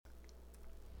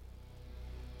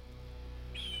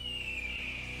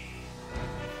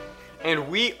And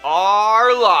we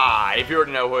are live. You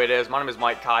already know who it is. My name is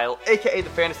Mike Kyle, aka the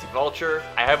Fantasy Vulture.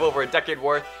 I have over a decade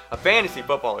worth of fantasy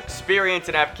football experience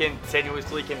and have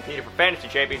continuously competed for fantasy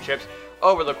championships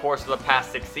over the course of the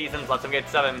past 6 seasons. Let's get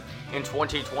 7 in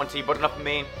 2020. But enough of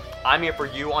me. I'm here for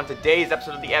you on today's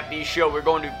episode of the FB Show. We're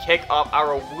going to kick off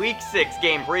our Week 6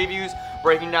 game previews,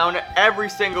 breaking down every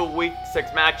single Week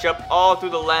 6 matchup, all through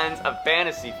the lens of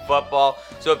fantasy football.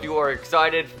 So if you are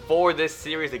excited for this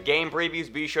series of game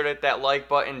previews, be sure to hit that like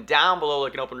button down below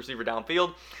like an open receiver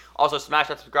downfield. Also, smash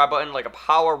that subscribe button like a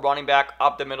power running back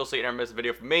up the middle so you never miss a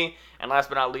video from me. And last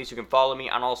but not least, you can follow me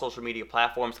on all social media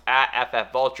platforms at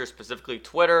FFVulture, specifically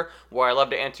Twitter, where I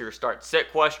love to answer your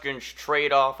start-sit questions,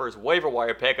 trade offers, waiver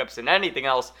wire pickups, and anything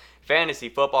else fantasy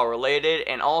football related.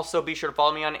 And also be sure to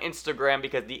follow me on Instagram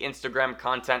because the Instagram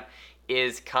content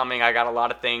is coming. I got a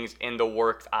lot of things in the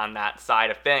works on that side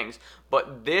of things.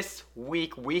 But this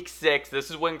week, Week 6,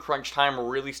 this is when crunch time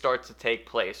really starts to take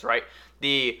place, right?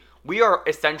 We are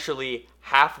essentially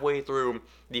halfway through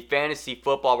the fantasy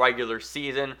football regular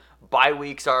season. Bye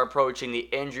weeks are approaching. The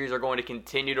injuries are going to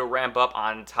continue to ramp up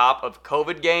on top of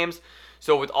COVID games.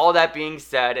 So with all that being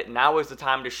said, now is the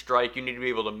time to strike. You need to be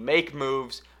able to make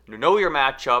moves, know your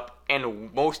matchup,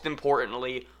 and most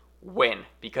importantly, win.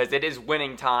 Because it is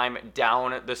winning time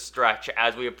down the stretch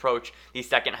as we approach the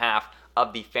second half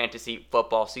of the fantasy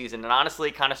football season. And honestly,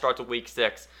 it kind of starts with Week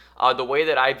 6. The way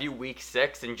that I view Week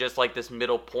 6 and just like this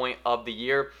middle point of the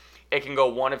year, it can go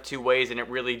one of two ways, and it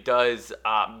really does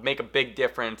make a big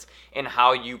difference in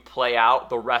how you play out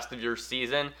the rest of your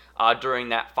season during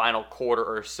that final quarter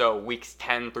or so, Weeks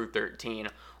 10 through 13,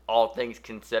 all things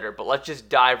considered. But let's just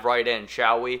dive right in,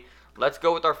 shall we? Let's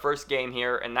go with our first game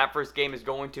here, and that first game is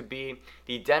going to be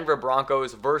the Denver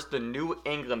Broncos versus the New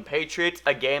England Patriots,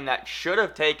 a game that should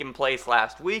have taken place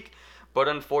last week, but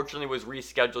unfortunately was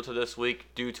rescheduled to this week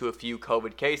due to a few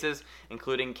COVID cases,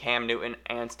 including Cam Newton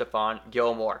and Stephon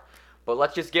Gilmore. But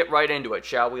let's just get right into it,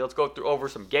 shall we? Let's go over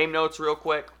some game notes real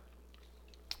quick.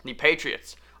 The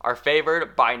Patriots are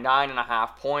favored by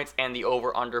 9.5 points, and the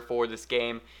over-under for this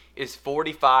game is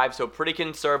 45, so pretty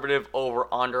conservative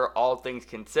over-under, all things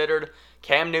considered.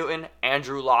 Cam Newton and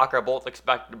Drew Lock are both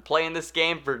expected to play in this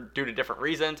game due to different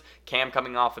reasons. Cam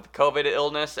coming off with the COVID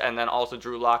illness, and then also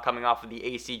Drew Lock coming off of the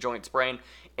AC joint sprain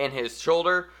in his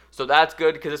shoulder. So that's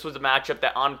good because this was a matchup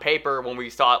that on paper, when we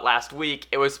saw it last week,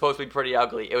 it was supposed to be pretty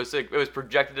ugly. It was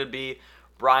projected to be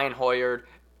Brian Hoyer,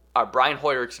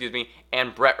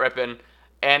 and Brett Rippon.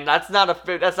 And that's not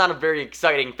a very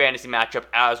exciting fantasy matchup,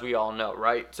 as we all know,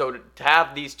 right? So to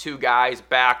have these two guys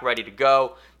back ready to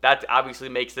go, that obviously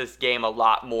makes this game a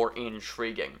lot more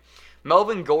intriguing.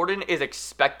 Melvin Gordon is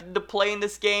expected to play in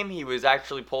this game. He was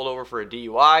actually pulled over for a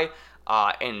DUI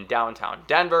in downtown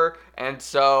Denver, and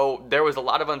so there was a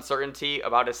lot of uncertainty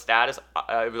about his status.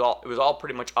 It was all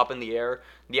pretty much up in the air.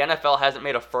 The NFL hasn't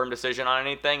made a firm decision on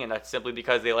anything, and that's simply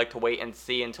because they like to wait and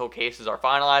see until cases are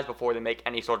finalized before they make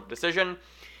any sort of decision.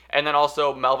 And then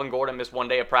also, Melvin Gordon missed 1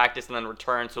 day of practice and then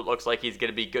returned, so it looks like he's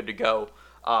going to be good to go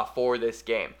for this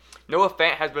game. Noah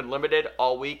Fant has been limited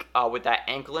all week with that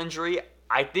ankle injury.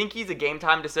 I think he's a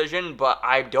game-time decision, but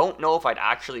I don't know if I'd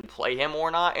actually play him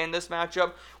or not in this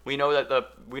matchup. We know that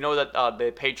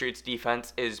the Patriots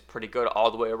defense is pretty good all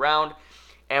the way around.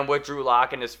 And with Drew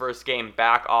Lock in his first game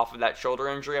back off of that shoulder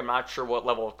injury, I'm not sure what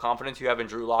level of confidence you have in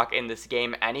Drew Lock in this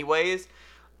game anyways.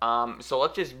 So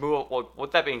let's just move. Well,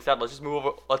 with that being said, let's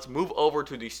move over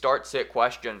to the start-sit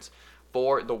questions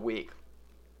for the week.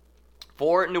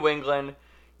 For New England,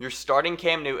 you're starting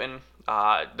Cam Newton.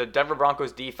 The Denver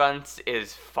Broncos defense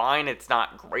is fine. It's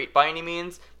not great by any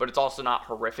means, but it's also not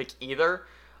horrific either.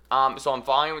 So I'm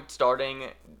fine with starting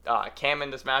Cam in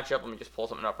this matchup. Let me just pull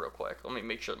something up real quick. Let me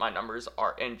make sure that my numbers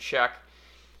are in check.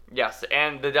 Yes,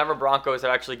 and the Denver Broncos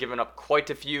have actually given up quite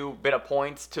a few bit of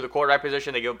points to the quarterback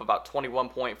position. They give up about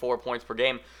 21.4 points per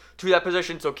game to that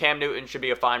position, so Cam Newton should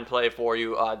be a fine play for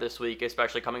you this week,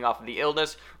 especially coming off of the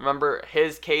illness. Remember,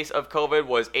 his case of COVID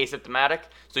was asymptomatic,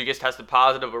 so he just tested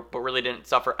positive, but really didn't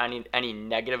suffer any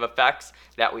negative effects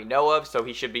that we know of, so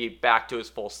he should be back to his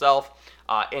full self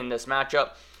in this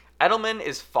matchup. Edelman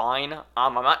is fine.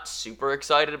 I'm not super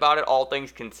excited about it, all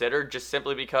things considered, just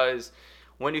simply because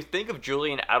when you think of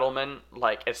Julian Edelman,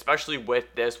 like especially with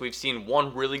this, we've seen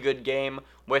one really good game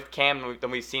with Cam,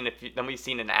 then we've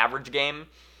seen an average game.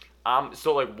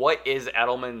 So like, what is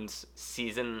Edelman's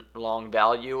season-long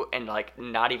value? And like,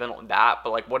 not even that,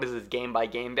 but like, what is his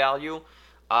game-by-game value?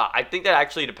 I think that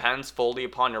actually depends fully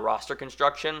upon your roster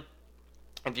construction.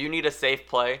 If you need a safe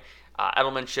play,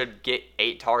 Edelman should get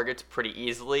 8 targets pretty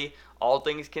easily, all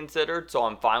things considered, so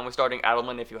I'm fine with starting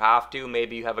Edelman if you have to.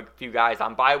 Maybe you have a few guys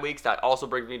on bye weeks. That also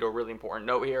brings me to a really important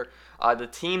note here. The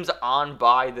teams on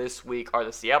bye this week are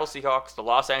the Seattle Seahawks, the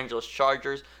Los Angeles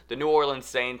Chargers, the New Orleans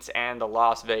Saints, and the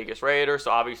Las Vegas Raiders.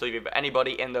 So obviously, if you have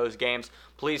anybody in those games,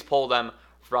 please pull them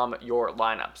from your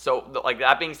lineup. So, like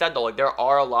that being said, though, like there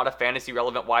are a lot of fantasy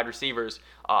relevant wide receivers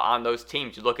on those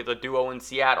teams. You look at the duo in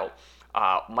Seattle,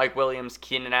 Mike Williams,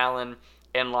 Keenan Allen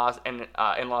in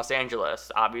Los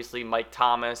Angeles. Obviously, Mike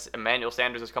Thomas, Emmanuel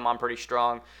Sanders has come on pretty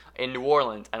strong in New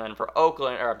Orleans, and then for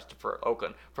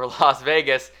Las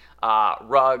Vegas,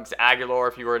 Ruggs, Aguilar,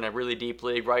 if you were in a really deep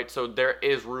league, right? So there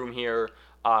is room here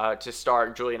to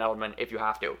start Julian Edelman if you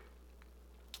have to.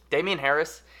 Damien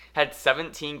Harris had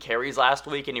 17 carries last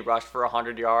week, and he rushed for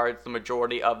 100 yards. The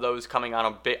majority of those coming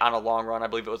on a long run. I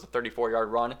believe it was a 34-yard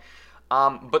run.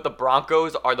 But the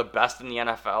Broncos are the best in the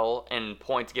NFL in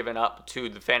points given up to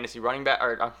the fantasy running back,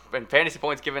 or in fantasy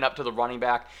points given up to the running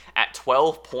back at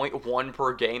 12.1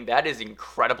 per game. That is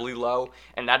incredibly low,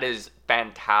 and that is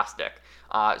fantastic.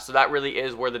 So that really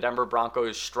is where the Denver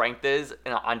Broncos' strength is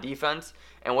on defense.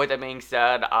 And with that being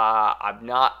said, I'm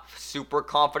not super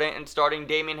confident in starting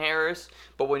Damien Harris,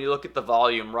 but when you look at the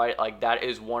volume, right, like that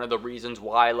is one of the reasons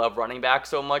why I love running back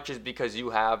so much, is because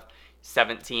you have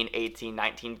 17, 18,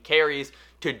 19 carries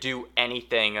to do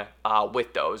anything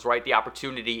with those, right? The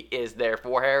opportunity is there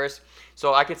for Harris.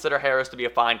 So I consider Harris to be a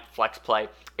fine flex play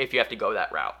if you have to go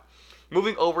that route.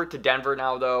 Moving over to Denver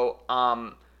now,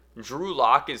 though, Drew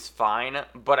Lock is fine,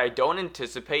 but I don't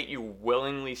anticipate you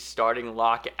willingly starting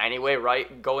Lock anyway,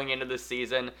 right? Going into the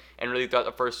season and really throughout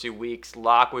the first few weeks,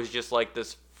 Lock was just like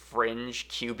this fringe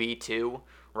QB2,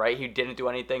 right? He didn't do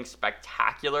anything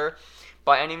spectacular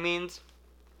by any means.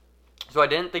 So I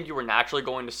didn't think you were naturally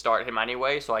going to start him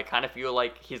anyway, so I kind of feel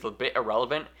like he's a bit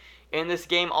irrelevant in this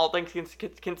game, all things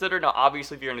considered. Now,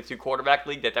 obviously, if you're in a 2-quarterback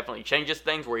league, that definitely changes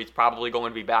things, where he's probably going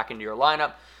to be back into your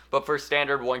lineup. But for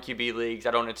standard 1 QB leagues,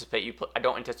 I don't anticipate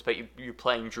you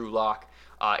playing Drew Lock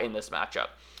in this matchup.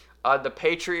 The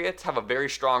Patriots have a very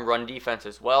strong run defense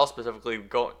as well, specifically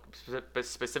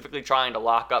trying to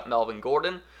lock up Melvin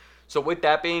Gordon. So with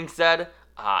that being said,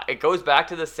 it goes back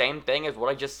to the same thing as what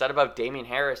I just said about Damien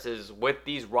Harris, is with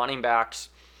these running backs,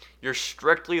 you're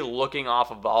strictly looking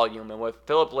off of volume. And with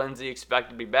Phillip Lindsay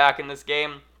expected to be back in this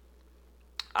game,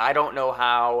 I don't know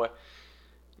how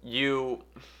you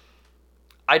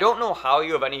have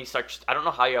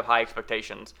high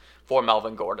expectations for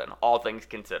Melvin Gordon, all things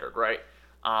considered, right?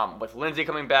 With Lindsay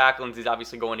coming back, Lindsay's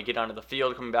obviously going to get onto the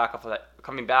field, coming back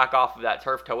off of that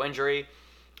turf toe injury.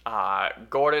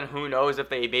 Gordon, who knows if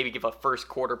they maybe give a first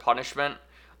quarter punishment.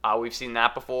 We've seen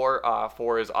that before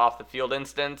for his off the field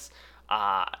instance.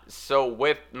 So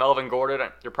with Melvin Gordon,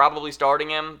 you're probably starting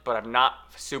him, but I'm not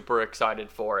super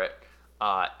excited for it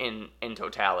in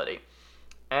totality.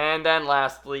 And then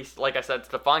lastly, like I said,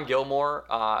 Stephon Gilmore,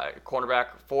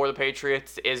 cornerback for the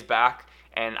Patriots, is back.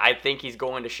 And I think he's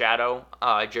going to shadow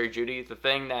Jerry Jeudy. The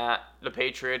thing that the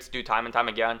Patriots do time and time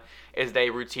again is they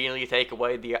routinely take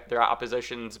away their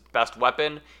opposition's best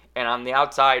weapon. And on the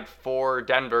outside for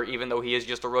Denver, even though he is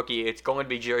just a rookie, it's going to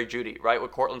be Jerry Jeudy, right?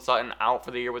 With Courtland Sutton out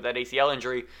for the year with that ACL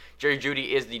injury, Jerry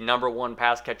Jeudy is the number 1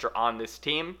 pass catcher on this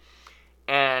team.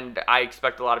 And I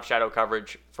expect a lot of shadow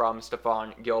coverage from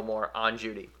Stephon Gilmore on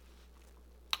Jeudy.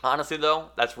 Honestly, though,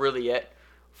 that's really it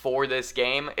for this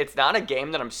game. It's not a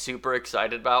game that I'm super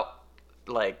excited about.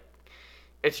 Like,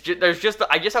 I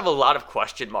just have a lot of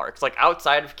question marks. Like,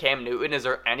 outside of Cam Newton, is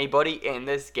there anybody in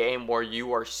this game where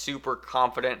you are super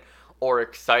confident or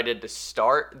excited to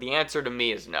start? The answer to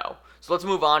me is no. So let's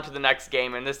move on to the next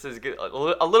game, and this is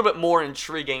a little bit more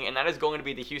intriguing, and that is going to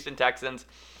be the Houston Texans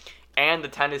and the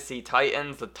Tennessee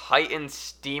Titans. The Titans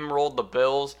steamrolled the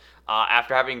Bills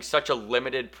after having such a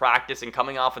limited practice and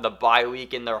coming off of the bye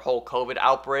week in their whole COVID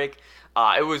outbreak.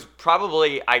 It was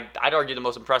probably, I'd argue, the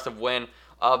most impressive win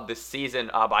of the season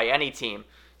by any team.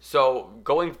 So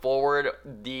going forward,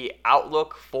 the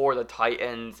outlook for the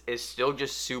Titans is still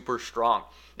just super strong.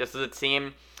 This is a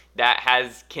team that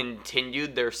has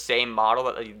continued their same model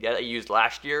that they used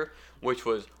last year, which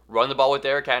was run the ball with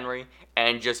Derrick Henry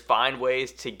and just find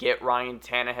ways to get Ryan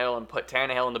Tannehill and put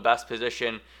Tannehill in the best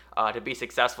position to be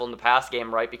successful in the pass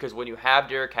game, right? Because when you have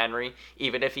Derrick Henry,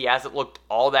 even if he hasn't looked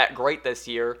all that great this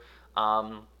year,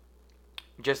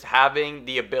 just having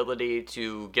the ability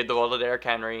to get the ball to Derrick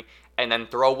Henry and then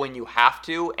throw when you have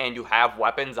to, and you have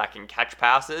weapons that can catch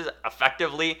passes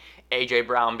effectively, A.J.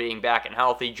 Brown being back and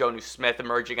healthy, Jonnu Smith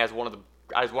emerging as one of the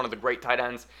as one of the great tight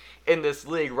ends in this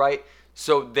league, right?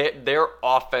 So their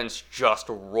offense just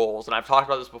rolls. And I've talked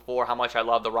about this before, how much I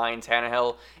love the Ryan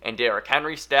Tannehill and Derrick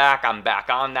Henry stack. I'm back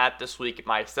on that this week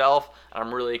myself, and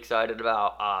I'm really excited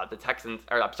about the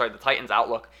Titans'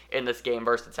 outlook in this game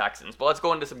versus the Texans. But let's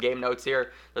go into some game notes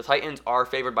here. The Titans are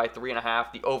favored by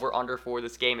 3.5. The over/under for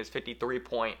this game is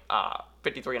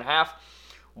 53.5.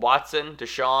 Watson,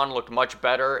 Deshaun looked much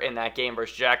better in that game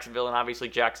versus Jacksonville, and obviously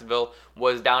Jacksonville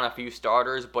was down a few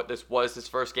starters, but this was his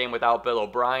first game without Bill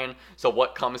O'Brien, so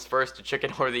what comes first, the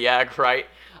chicken or the egg, right?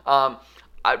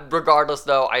 Regardless,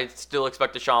 though, I still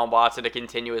expect Deshaun Watson to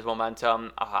continue his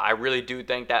momentum. I really do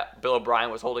think that Bill O'Brien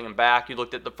was holding him back. You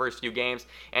looked at the first few games,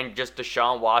 and just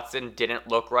Deshaun Watson didn't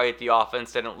look right. The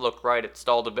offense didn't look right. It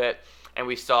stalled a bit, and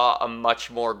we saw a much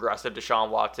more aggressive Deshaun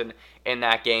Watson in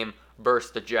that game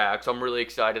versus the Jags. So I'm really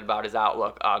excited about his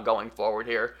outlook going forward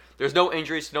here. There's no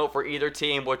injuries to note for either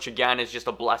team, which again is just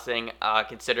a blessing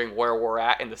considering where we're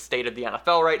at in the state of the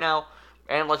NFL right now.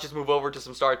 And let's just move over to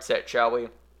some start sit, shall we?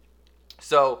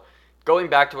 So going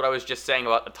back to what I was just saying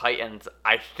about the Titans,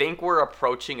 I think we're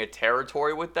approaching a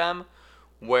territory with them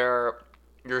where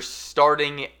you're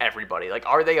starting everybody. Like,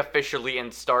 are they officially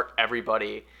in start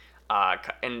everybody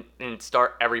in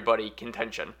start everybody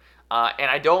contention?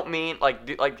 And I don't mean, I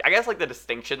guess, the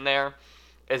distinction there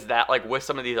is that, with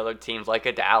some of these other teams, like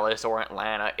a Dallas or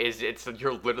Atlanta,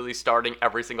 you're literally starting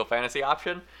every single fantasy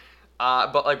option.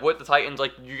 But, with the Titans,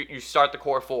 you start the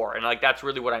core four, and, that's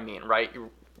really what I mean, right?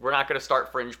 We're not going to start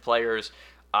fringe players,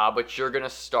 but you're going to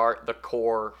start the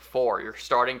core four. You're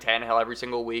starting Tannehill every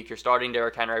single week. You're starting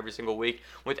Derrick Henry every single week.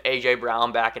 With A.J.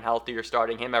 Brown back and healthy, you're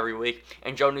starting him every week.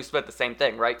 And Jonnu Smith, the same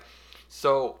thing, right?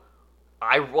 So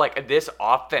this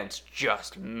offense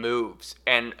just moves.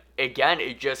 And again,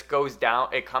 it comes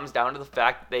down to the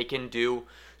fact that they can do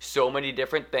so many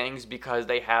different things because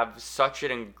they have such an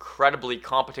incredibly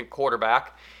competent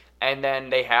quarterback. And then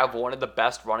they have one of the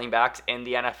best running backs in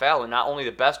the NFL, and not only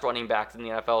the best running backs in the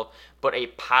NFL, but a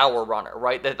power runner,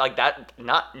 right? There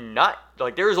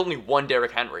is only one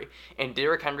Derrick Henry, and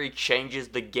Derrick Henry changes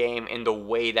the game in the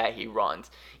way that he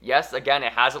runs. Yes, again,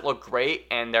 it hasn't looked great,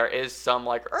 and there is some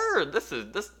this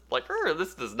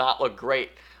does not look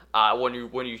great when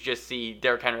you just see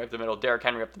Derrick Henry up the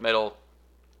middle.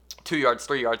 2 yards,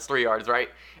 3 yards, 3 yards, right?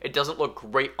 It doesn't look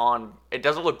great on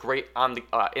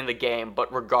the in the game,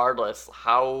 but regardless,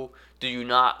 how do you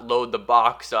not load the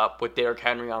box up with Derrick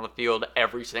Henry on the field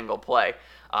every single play?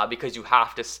 Because you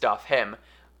have to stuff him.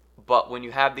 But when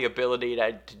you have the ability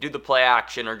to do the play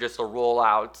action or just the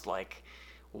rollouts,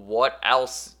 what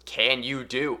else can you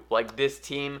do? This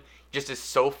team just is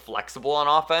so flexible on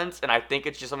offense, and I think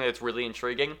it's just something that's really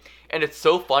intriguing. And it's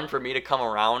so fun for me to come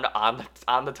around on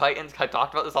the Titans. I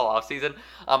talked about this all offseason.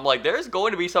 I'm like, there's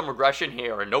going to be some regression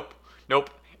here, or nope.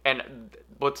 And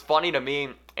what's funny to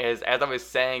me is, as I was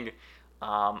saying,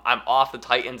 I'm off the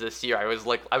Titans this year.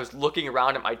 I was looking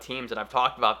around at my teams, and I've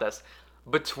talked about this.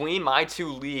 Between my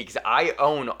two leagues, I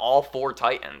own all four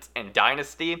Titans. In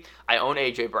Dynasty, I own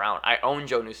A.J. Brown. I own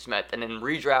Jonnu Smith. And in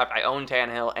Redraft, I own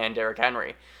Tannehill and Derrick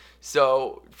Henry.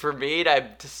 So for me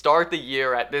to start the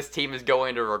year at this team is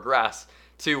going to regress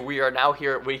to we are now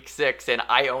here at week 6 and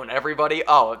I own everybody.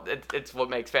 Oh, it's what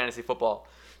makes fantasy football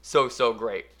so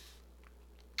great.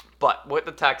 But with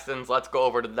the Texans, let's go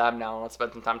over to them now and let's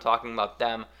spend some time talking about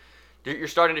them. You're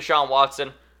starting Deshaun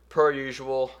Watson, per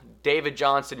usual. David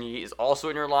Johnson is also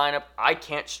in your lineup. I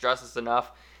can't stress this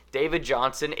enough. David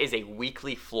Johnson is a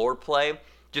weekly floor play.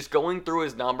 Just going through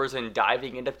his numbers and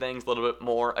diving into things a little bit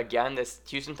more. Again, this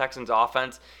Houston Texans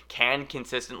offense can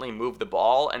consistently move the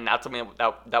ball, and that's something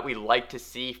that we like to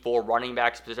see for running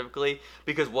backs specifically,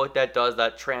 because what that does,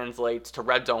 that translates to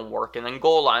red zone work and then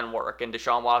goal line work, and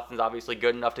Deshaun Watson's obviously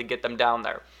good enough to get them down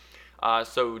there.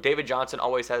 So David Johnson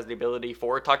always has the ability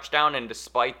for a touchdown, and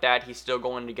despite that, he's still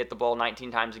going to get the ball 19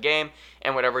 times a game,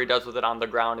 and whatever he does with it on the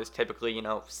ground is typically,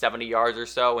 70 yards or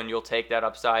so, and you'll take that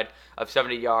upside of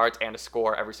 70 yards and a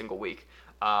score every single week.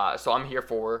 So I'm here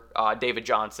for David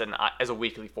Johnson as a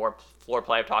weekly floor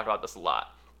play. I've talked about this a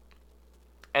lot.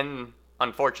 And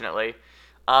unfortunately,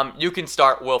 you can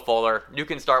start Will Fuller. You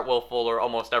can start Will Fuller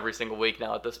almost every single week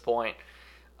now at this point.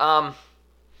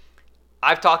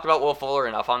 I've talked about Will Fuller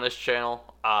enough on this channel.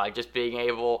 Just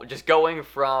going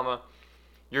from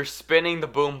you're spinning the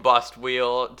boom bust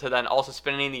wheel to then also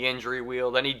spinning the injury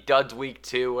wheel. Then he duds week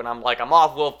 2, and I'm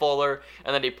off Will Fuller.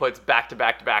 And then he puts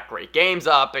back-to-back great games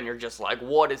up, and you're just like,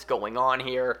 what is going on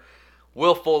here?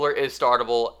 Will Fuller is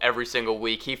startable every single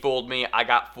week. He fooled me. I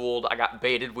got fooled. I got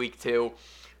baited week 2.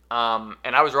 And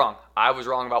I was wrong. I was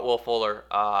wrong about Will Fuller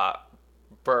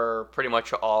for pretty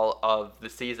much all of the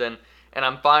season. And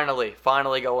I'm finally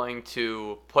going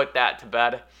to put that to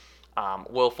bed.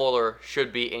 Will Fuller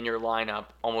should be in your lineup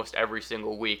almost every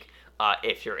single week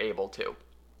if you're able to.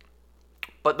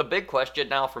 But the big question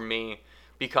now for me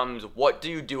becomes, what do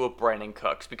you do with Brandin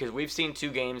Cooks? Because we've seen 2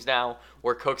 games now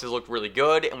where Cooks has looked really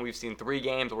good, and we've seen 3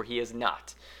 games where he has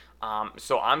not.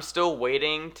 So I'm still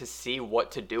waiting to see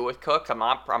what to do with Cooks. I'm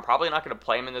probably not going to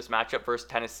play him in this matchup versus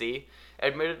Tennessee,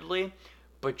 admittedly.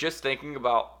 But just thinking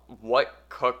about what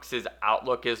Cooks'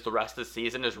 outlook is the rest of the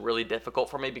season is really difficult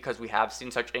for me because we have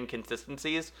seen such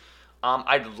inconsistencies.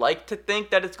 I'd like to think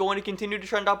that it's going to continue to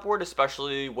trend upward,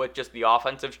 especially with just the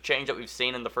offensive change that we've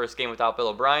seen in the first game without Bill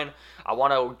O'Brien. I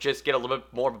want to just get a little bit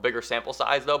more of a bigger sample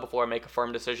size, though, before I make a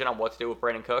firm decision on what to do with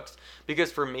Brandin Cooks.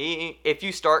 Because for me, if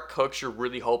you start Cooks, you're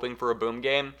really hoping for a boom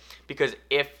game. Because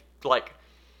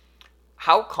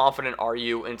how confident are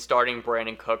you in starting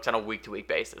Brandin Cooks on a week-to-week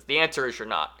basis? The answer is you're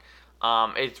not.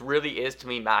 It really is, to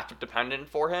me, matchup dependent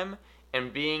for him.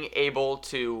 And being able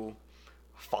to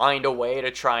find a way to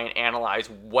try and analyze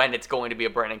when it's going to be a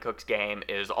Brandin Cooks game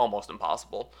is almost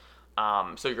impossible.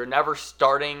 So you're never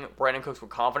starting Brandin Cooks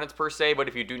with confidence per se, but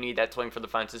if you do need that swing for the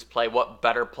fences play, what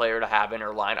better player to have in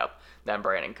your lineup than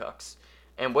Brandin Cooks?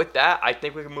 And with that, I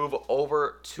think we can move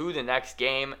over to the next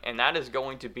game, and that is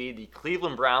going to be the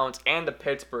Cleveland Browns and the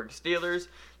Pittsburgh Steelers.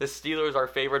 The Steelers are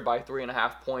favored by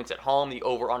 3.5 points at home. The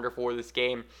over-under for this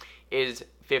game is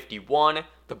 51.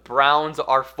 The Browns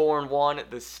are 4-1.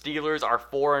 The Steelers are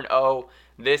 4-0.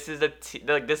 This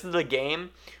is a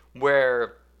game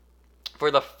where, for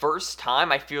the first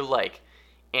time, I feel like,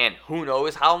 and who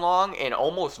knows how long, in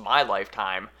almost my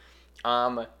lifetime,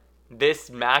 this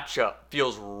matchup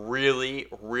feels really,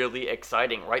 really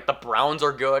exciting, right? The Browns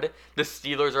are good. The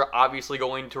Steelers are obviously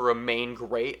going to remain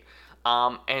great.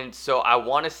 And so I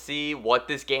want to see what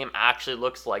this game actually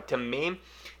looks like. To me,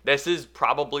 this is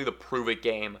probably the prove-it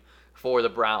game for the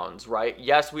Browns, right?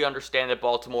 Yes, we understand that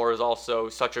Baltimore is also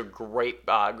such a great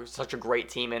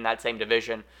team in that same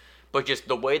division, but just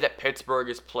the way that Pittsburgh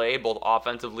is played, both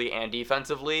offensively and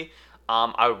defensively,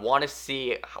 I want to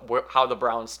see how the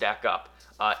Browns stack up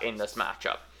in this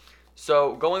matchup.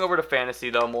 So going over to fantasy,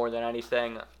 though, more than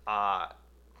anything,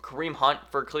 Kareem Hunt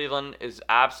for Cleveland is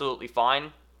absolutely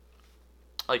fine.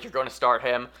 Like, you're going to start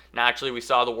him. Naturally, we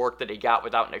saw the work that he got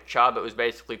without Nick Chubb. It was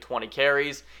basically 20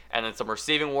 carries and then some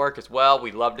receiving work as well.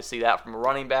 We'd love to see that from a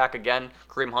running back. Again,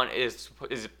 Kareem Hunt is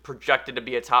projected to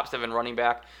be a top 7 running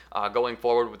back going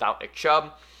forward without Nick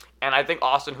Chubb. And I think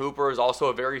Austin Hooper is also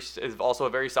a very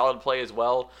solid play as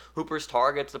well. Hooper's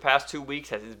targets the past 2 weeks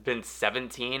has been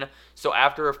 17. So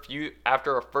after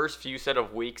a first few set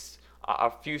of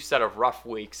rough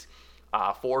weeks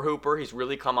for Hooper, he's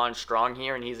really come on strong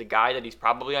here, and he's a guy that he's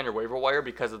probably on your waiver wire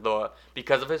because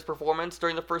of his performance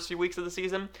during the first few weeks of the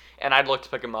season. And I'd look to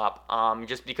pick him up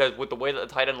just because with the way that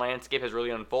the tight end landscape has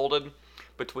really unfolded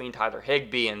between Tyler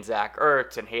Higbee and Zach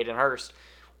Ertz and Hayden Hurst,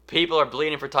 people are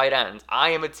bleeding for tight ends. I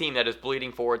am a team that is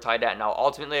bleeding for a tight end. Now,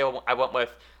 ultimately, I went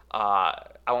with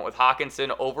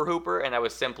Hockenson over Hooper, and that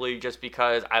was simply just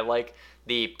because I like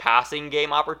the passing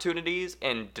game opportunities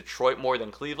in Detroit more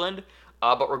than Cleveland.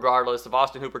 But regardless, if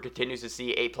Austin Hooper continues to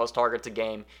see 8+ targets a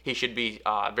game, he should be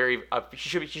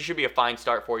he should be a fine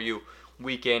start for you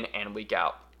week in and week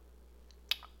out.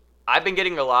 I've been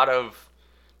getting a lot of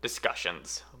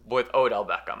discussions with Odell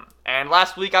Beckham. And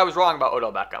last week I was wrong about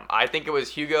Odell Beckham. I think it was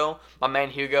Hugo, my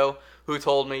man Hugo, who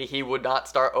told me he would not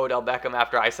start Odell Beckham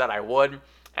after I said I would.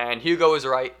 And Hugo was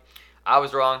right. I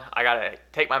was wrong. I gotta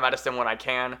take my medicine when I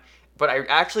can. But I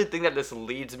actually think that this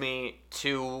leads me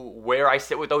to where I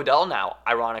sit with Odell now,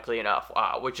 ironically enough,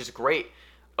 which is great.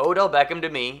 Odell Beckham, to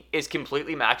me, is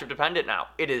completely matchup dependent now.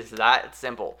 It is that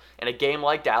simple. In a game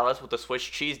like Dallas with the Swiss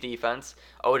cheese defense,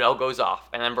 Odell goes off.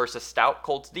 And then versus stout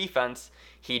Colts defense,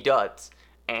 he does.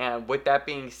 And with that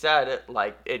being said,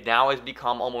 it now has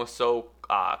become almost so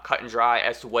cut and dry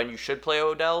as to when you should play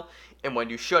Odell and when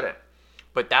you shouldn't.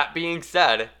 But that being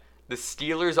said, the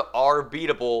Steelers are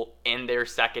beatable in their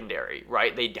secondary,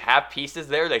 right? They have pieces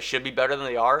there. They should be better than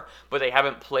they are, but they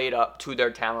haven't played up to their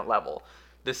talent level.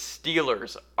 The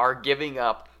Steelers are giving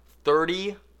up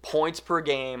 30 points per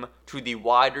game to the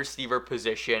wide receiver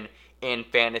position in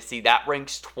fantasy. That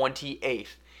ranks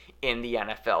 28th in the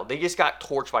NFL. They just got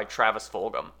torched by Travis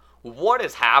Fulgham. What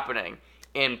is happening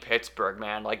in Pittsburgh,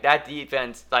 man? That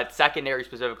defense, that secondary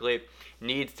specifically,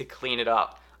 needs to clean it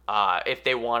up if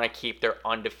they want to keep their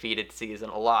undefeated season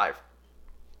alive.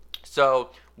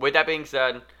 So, with that being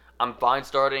said, I'm fine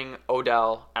starting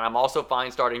Odell, and I'm also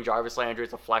fine starting Jarvis Landry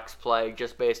as a flex play,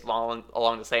 just based along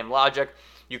the same logic.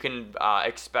 you can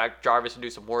expect Jarvis to do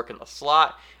some work in the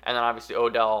slot, and then obviously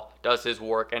Odell does his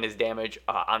work and his damage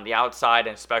on the outside,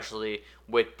 and especially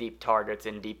with deep targets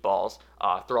and deep balls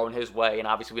thrown his way, and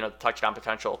obviously we know the touchdown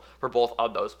potential for both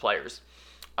of those players.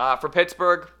 For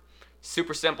Pittsburgh,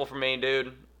 super simple for me,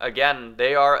 dude. Again,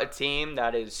 they are a team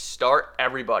that is start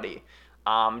everybody.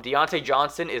 Deontay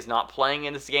Johnson is not playing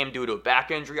in this game due to a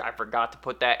back injury. I forgot to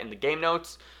put that in the game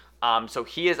notes. So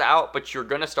he is out, but you're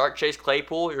going to start Chase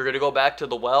Claypool. You're going to go back to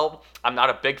the well. I'm not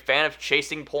a big fan of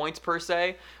chasing points per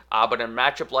se, but in a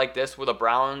matchup like this where the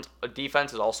Browns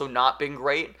defense has also not been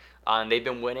great, and they've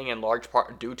been winning in large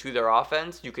part due to their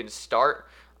offense, you can start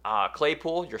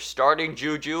Claypool. You're starting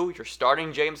Juju. You're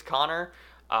starting James Conner.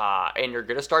 And you're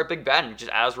going to start Big Ben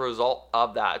just as a result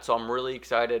of that. So I'm really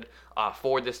excited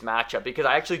for this matchup because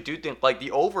I actually do think like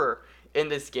the over in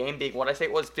this game being, what I say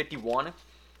it was 51,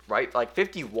 right? Like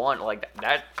 51, like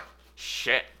that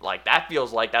shit, like that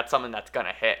feels like that's something that's going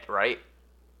to hit, right?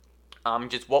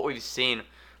 Just what we've seen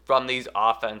from these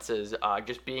offenses,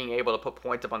 just being able to put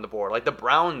points up on the board. Like the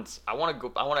Browns, I want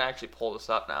to actually pull this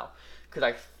up now because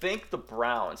I think the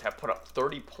Browns have put up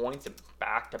 30 points in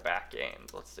back-to-back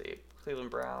games. Let's see.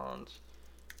 Cleveland Browns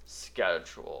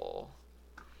schedule.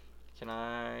 Can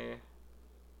I?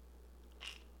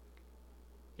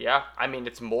 Yeah, I mean,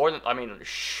 it's more than,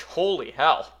 holy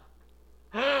hell.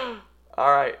 All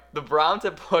right, the Browns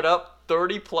have put up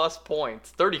 30 plus points.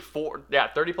 30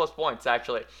 plus points,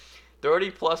 actually.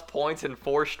 30 plus points in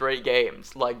 4 straight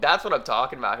games. Like, that's what I'm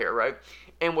talking about here, right?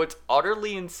 And what's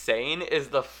utterly insane is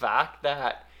the fact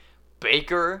that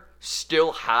Baker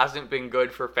still hasn't been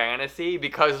good for fantasy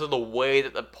because of the way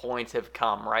that the points have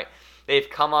come, right? They've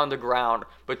come on the ground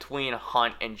between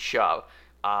Hunt and Chubb.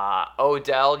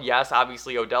 Odell, yes,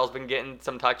 obviously Odell's been getting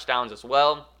some touchdowns as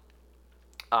well.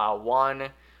 One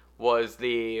was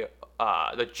the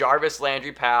Jarvis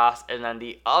Landry pass, and then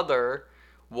the other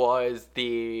was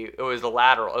the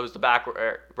lateral. It was the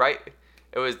backward, right?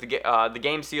 It was the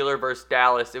game sealer versus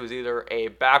Dallas. It was either a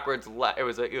it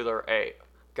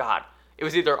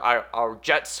was either our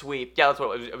jet sweep. Yeah, that's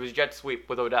what it was. It was jet sweep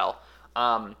with Odell.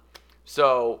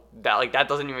 So that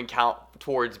doesn't even count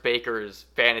towards Baker's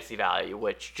fantasy value,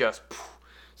 which just.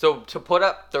 So to put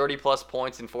up 30 plus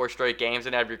points in 4 straight games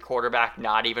and have your quarterback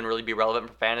not even really be relevant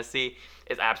for fantasy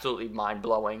is absolutely mind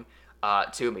blowing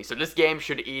to me. So this game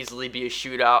should easily be a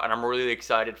shootout, and I'm really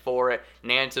excited for it.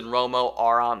 Nance and Romo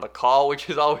are on the call, which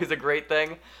is always a great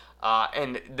thing.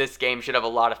 And this game should have a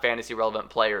lot of fantasy relevant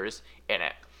players in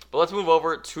it. But let's move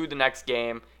over to the next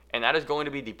game, and that is going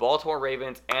to be the Baltimore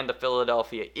Ravens and the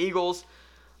Philadelphia Eagles.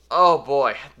 Oh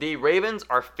boy, the Ravens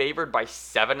are favored by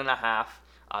 7.5.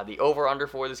 The over-under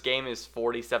for this game is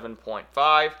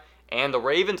 47.5, and the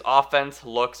Ravens offense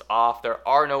looks off. There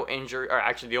are no injuries, or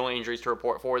actually the only injuries to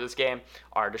report for this game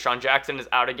are Deshaun Jackson is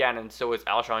out again, and so is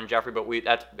Alshon Jeffrey, but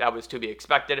that was to be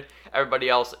expected. Everybody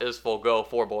else is full go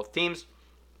for both teams.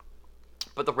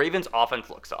 But the Ravens offense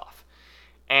looks off.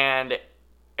 And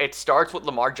it starts with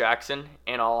Lamar Jackson,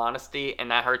 in all honesty,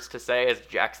 and that hurts to say as a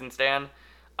Jackson stan.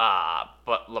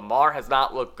 But Lamar has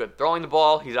not looked good throwing the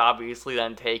ball. He's obviously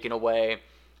then taken away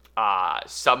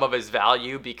some of his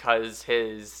value because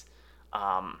his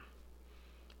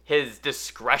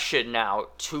discretion now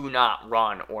to not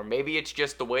run, or maybe it's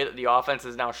just the way that the offense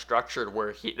is now structured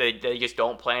where they just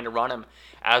don't plan to run him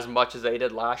as much as they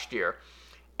did last year.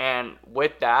 And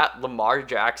with that, Lamar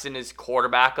Jackson is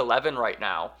quarterback 11 right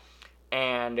now.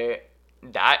 And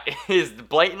that is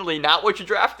blatantly not what you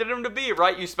drafted him to be,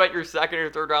 right? You spent your 2nd or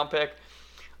 3rd round pick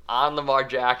on Lamar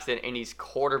Jackson, and he's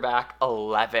quarterback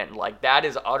 11. Like, that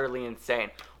is utterly insane.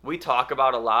 We talk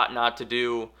about a lot not to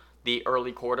do the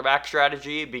early quarterback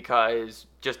strategy because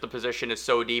just the position is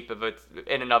so deep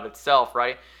in and of itself,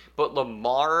 right? But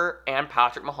Lamar and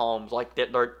Patrick Mahomes, like,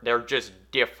 they're just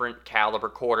different caliber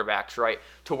quarterbacks, right?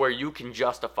 To where you can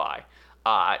justify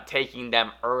taking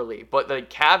them early. But the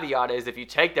caveat is if you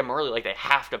take them early, like, they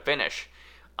have to finish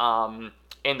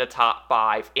in the top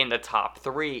 5, in the top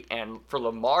 3. And for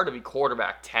Lamar to be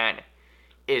quarterback 10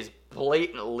 is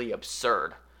blatantly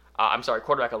absurd.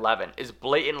 Quarterback 11 is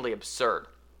blatantly absurd.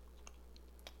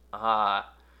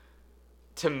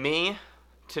 To me,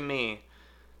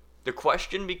 the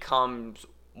question becomes,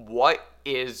 what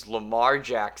is Lamar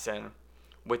Jackson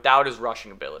without his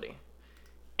rushing ability?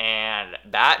 And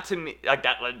that, to me, like,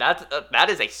 that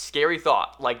is a scary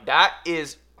thought. Like, that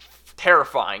is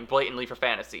terrifying blatantly for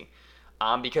fantasy.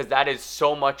 Because that is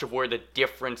so much of where the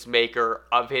difference maker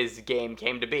of his game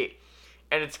came to be.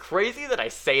 And it's crazy that I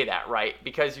say that, right?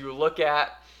 Because you look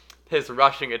at his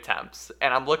rushing attempts,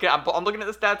 and I'm looking at the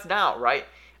stats now, right?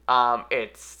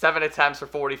 It's 7 attempts for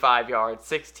 45 yards,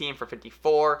 16 for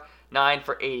 54, 9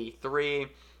 for 83,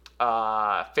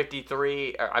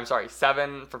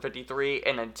 7 for 53,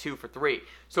 and then 2 for 3.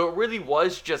 So it really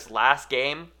was just last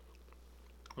game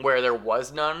where there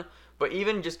was none. But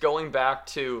even just going back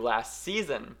to last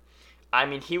season, I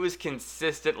mean, he was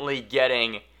consistently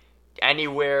getting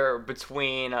anywhere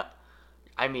between,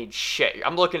 I mean, shit.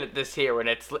 I'm looking at this here, and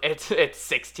it's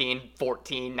 16,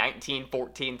 14, 19,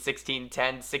 14, 16,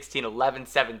 10, 16, 11,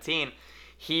 17.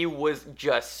 He was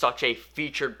just such a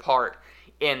featured part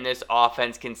in this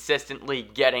offense, consistently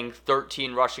getting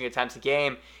 13 rushing attempts a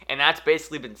game, and that's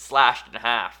basically been slashed in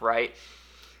half, right?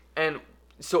 And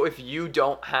so if you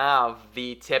don't have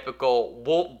the typical,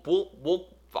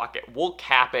 we'll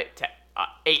cap it to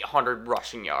 800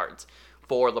 rushing yards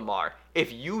for Lamar.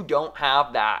 If you don't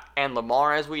have that, and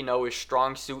Lamar, as we know, his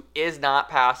strong suit is not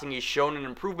passing, he's shown an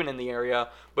improvement in the area,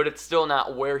 but it's still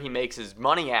not where he makes his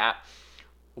money at,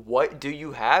 what do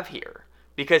you have here?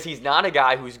 Because he's not a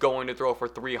guy who's going to throw for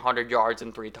 300 yards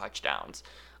and 3 touchdowns.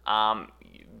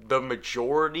 The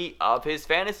majority of his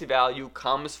fantasy value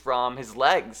comes from his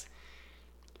legs.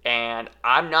 And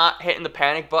I'm not hitting the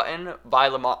panic button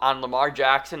on Lamar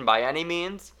Jackson by any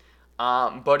means,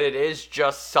 but it is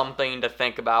just something to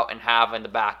think about and have in the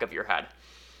back of your head.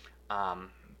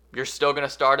 You're still going to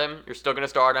start him.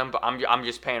 But I'm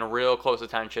just paying real close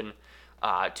attention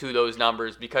to those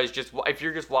numbers, because just if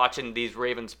you're just watching these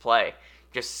Ravens play,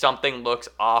 just something looks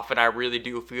off, and I really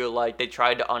do feel like they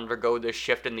tried to undergo this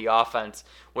shift in the offense,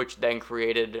 which then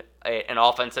created an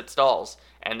offense that stalls.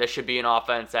 And this should be an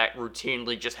offense that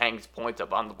routinely just hangs points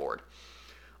up on the board.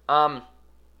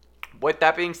 With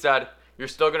that being said, you're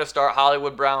still going to start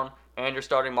Hollywood Brown, and you're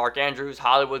starting Mark Andrews.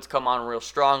 Hollywood's come on real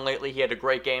strong lately. He had a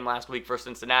great game last week for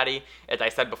Cincinnati. As I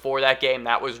said before that game,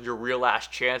 that was your real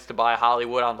last chance to buy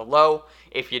Hollywood on the low.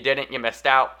 If you didn't, you missed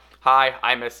out.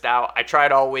 I missed out. I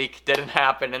tried all week, didn't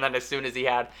happen, and then as soon as he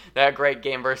had that great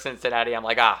game versus Cincinnati, I'm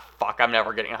like, fuck, I'm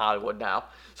never getting Hollywood now.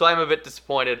 So I'm a bit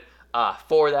disappointed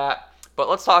for that. But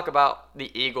let's talk about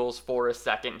the Eagles for a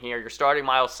second here. You're starting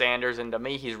Miles Sanders, and to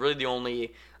me, he's really the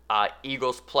only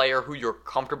Eagles player who you're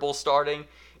comfortable starting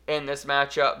in this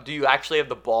matchup. Do you actually have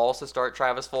the balls to start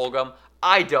Travis Fulgham?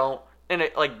 I don't. And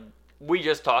we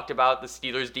just talked about, the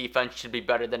Steelers' defense should be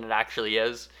better than it actually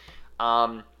is.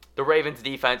 The Ravens'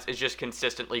 defense is just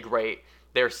consistently great.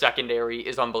 Their secondary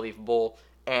is unbelievable.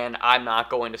 And I'm not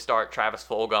going to start Travis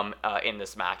Fulgham in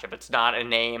this matchup. It's not a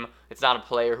name. It's not a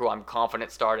player who I'm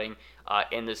confident starting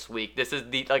in this week. This is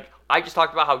I just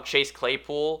talked about how Chase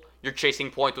Claypool, you're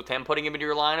chasing points with him, putting him into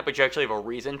your lineup, but you actually have a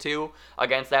reason to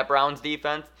against that Browns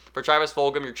defense. For Travis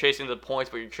Fulgham, you're chasing the points,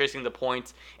 but you're chasing the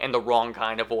points in the wrong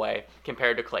kind of way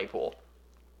compared to Claypool.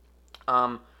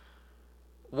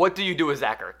 What do you do with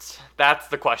Zach Ertz? That's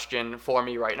the question for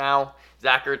me right now.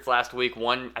 Zach Ertz last week,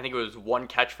 I think it was 1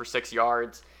 catch for 6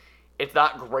 yards. It's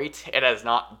not great. It has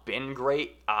not been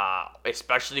great,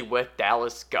 especially with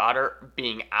Dallas Goedert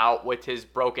being out with his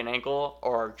broken ankle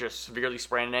or just severely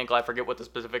sprained ankle. I forget what the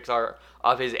specifics are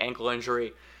of his ankle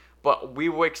injury. But we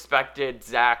expected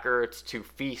Zach Ertz to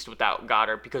feast without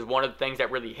Goedert, because one of the things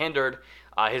that really hindered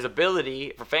his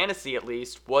ability, for fantasy at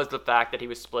least, was the fact that he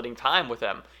was splitting time with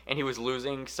him. And he was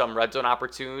losing some red zone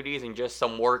opportunities and just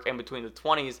some work in between the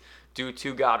 20s due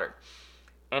to Goedert.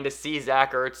 And to see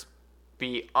Zach Ertz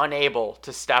be unable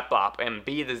to step up and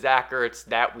be the Zach Ertz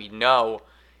that we know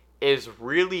is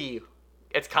really,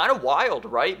 it's kind of wild,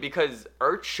 right? Because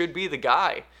Ertz should be the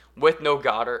guy with no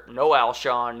Goedert, no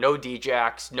Alshon, no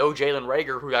Djax, no Jalen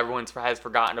Reagor, who everyone has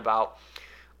forgotten about.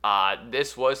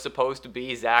 This was supposed to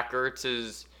be Zach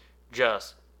Ertz's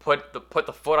just put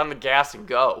the foot on the gas and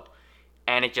go,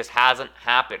 and it just hasn't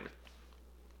happened.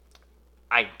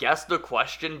 I guess the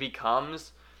question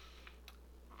becomes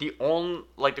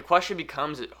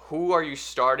who are you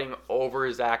starting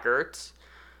over Zach Ertz?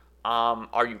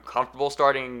 Are you comfortable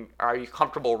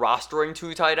rostering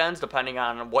 2 tight ends, depending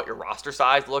on what your roster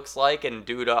size looks like and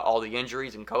due to all the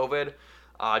injuries and COVID?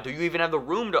 Do you even have the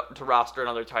room to roster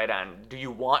another tight end? Do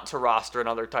you want to roster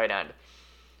another tight end?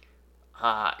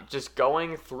 Just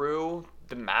going through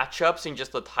the matchups and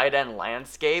just the tight end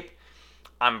landscape,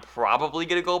 I'm probably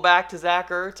going to go back to Zach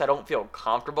Ertz. I don't feel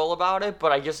comfortable about it,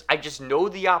 but I just know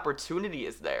the opportunity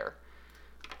is there.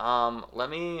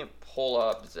 Let me pull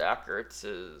up Zach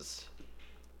Ertz's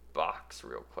box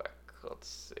real quick. Let's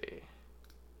see.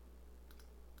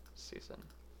 Season.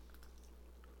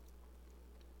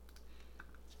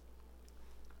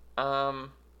 The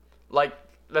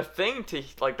thing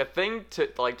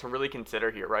to really consider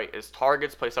here, right, is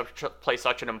targets play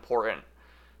such an important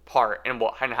part in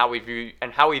how we view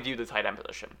the tight end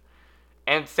position.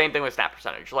 And same thing with snap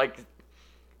percentage.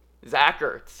 Zach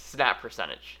Ertz, snap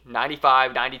percentage,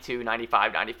 95, 92,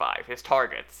 95, 95. His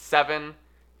targets, 7,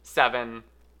 7,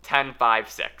 10, 5,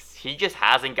 6. He just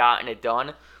hasn't gotten it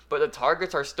done, but the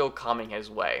targets are still coming his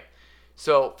way.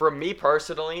 So for me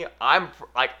personally,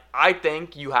 I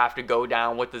think you have to go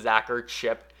down with the Zach Ertz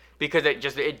ship because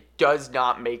it does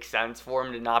not make sense for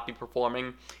him to not be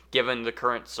performing given the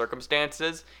current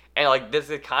circumstances. And this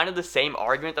is kind of the same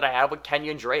argument that I have with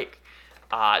Kenyon Drake.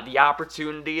 The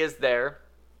opportunity is there.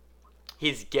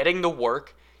 He's getting the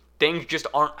work. Things just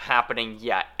aren't happening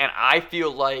yet. And I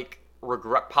feel like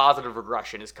positive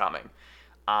regression is coming.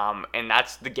 And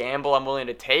that's the gamble I'm willing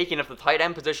to take. And if the tight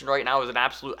end position right now is an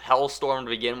absolute hellstorm to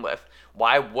begin with,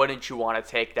 why wouldn't you want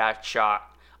to take that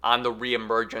shot on the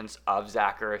reemergence of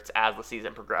Zach Ertz as the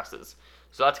season progresses?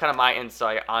 So that's kind of my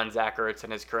insight on Zach Ertz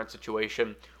and his current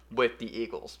situation with the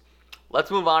Eagles.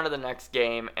 Let's move on to the next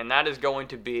game, and that is going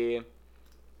to be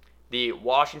the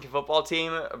Washington football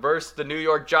team versus the New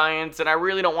York Giants. And I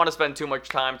really don't want to spend too much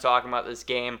time talking about this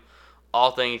game,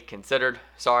 all things considered.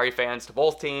 Sorry, fans to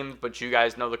both teams, but you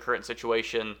guys know the current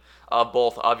situation of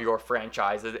both of your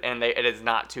franchises, and it is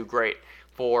not too great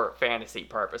for fantasy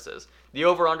purposes. The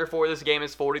over-under for this game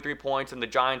is 43 points, and the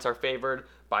Giants are favored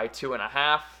by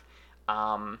 2.5.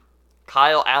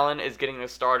 Kyle Allen is getting the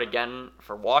start again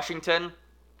for Washington.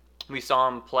 We saw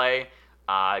him play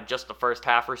just the first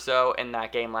half or so in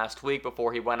that game last week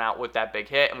before he went out with that big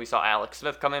hit, and we saw Alex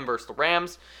Smith come in versus the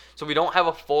Rams. So we don't have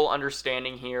a full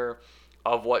understanding here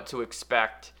of what to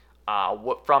expect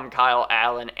from Kyle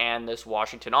Allen and this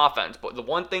Washington offense. But the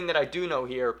one thing that I do know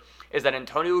here is that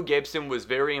Antonio Gibson was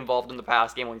very involved in the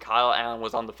pass game when Kyle Allen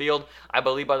was on the field. I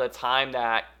believe by the time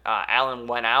that Allen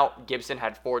went out, Gibson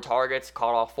had 4 targets,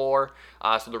 caught all 4,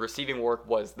 so the receiving work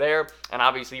was there, and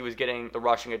obviously he was getting the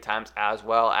rushing attempts as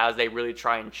well as they really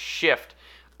try and shift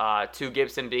to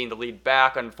Gibson being the lead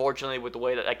back. Unfortunately, with the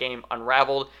way that game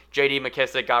unraveled, J.D.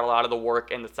 McKissic got a lot of the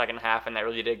work in the second half, and that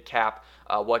really did cap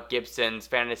what Gibson's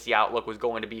fantasy outlook was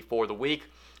going to be for the week.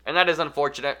 And that is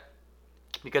unfortunate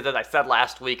because, as I said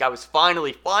last week, I was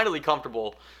finally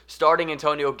comfortable starting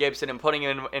Antonio Gibson and putting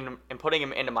him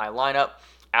into my lineup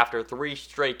after 3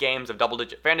 straight games of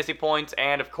double-digit fantasy points.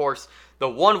 And, of course, the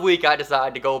 1 week I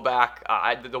decided to go back,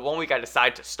 the 1 week I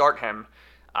decided to start him,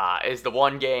 is the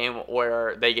one game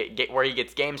where where he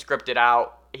gets game scripted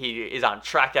out. He is on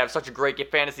track to have such a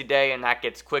great fantasy day, and that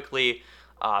gets quickly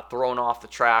thrown off the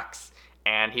tracks,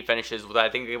 and he finishes with, I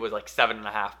think it was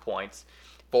 7.5 points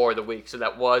for the week. So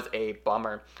that was a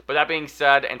bummer. But that being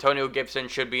said, Antonio Gibson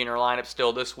should be in our lineup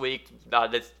still this week.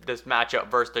 This matchup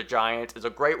versus the Giants is a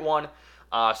great one.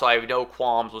 So I have no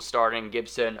qualms with starting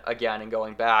Gibson again and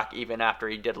going back, even after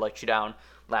he did let you down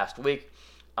last week.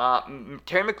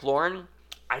 Terry McLaurin,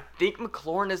 I think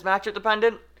McLaurin is matchup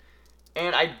dependent,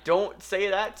 and I don't say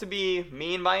that to be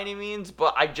mean by any means,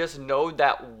 but I just know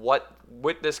that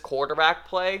with this quarterback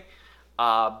play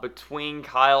between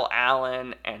Kyle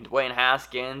Allen and Dwayne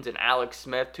Haskins and Alex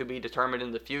Smith to be determined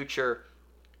in the future,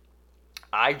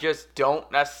 I just don't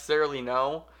necessarily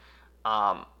know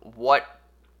what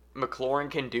McLaurin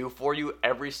can do for you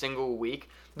every single week.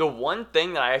 The one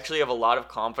thing that I actually have a lot of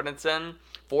confidence in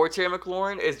for Terry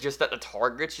McLaurin is just that the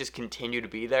targets just continue to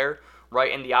be there,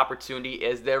 right? And the opportunity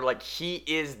is there. He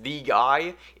is the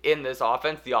guy in this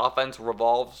offense. The offense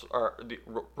revolves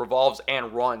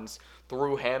and runs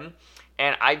through him.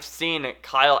 And I've seen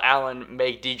Kyle Allen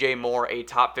make DJ Moore a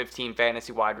top 15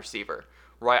 fantasy wide receiver,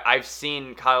 right? I've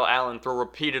seen Kyle Allen throw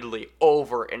repeatedly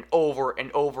over and over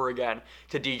and over again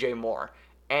to DJ Moore.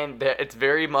 And it's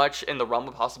very much in the realm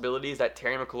of possibilities that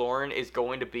Terry McLaurin is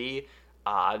going to be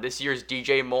this year's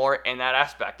DJ Moore in that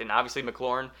aspect. And obviously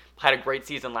McLaurin had a great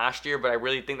season last year, but I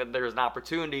really think that there's an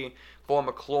opportunity for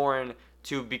McLaurin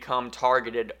to become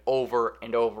targeted over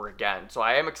and over again. So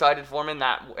I am excited for him in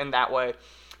that way.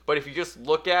 But if you just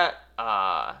look at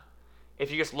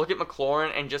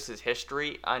McLaurin and just his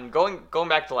history, and going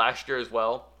back to last year as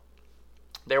well,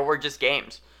 there were just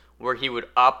games where he would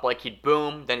up, he'd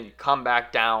boom, then he'd come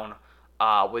back down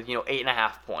with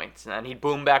 8.5 points, and then he'd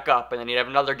boom back up, and then he'd have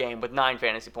another game with 9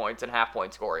 fantasy points and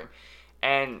half-point scoring.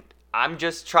 And I'm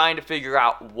just trying to figure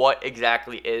out what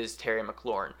exactly is Terry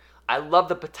McLaurin. I love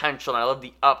the potential, and I love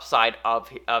the upside of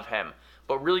him,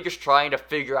 but really just trying to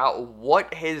figure out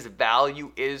what his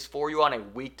value is for you on a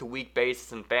week-to-week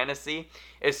basis in fantasy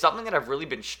is something that I've really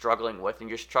been struggling with and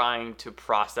just trying to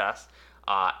process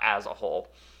as a whole.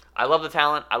 I love the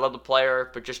talent, I love the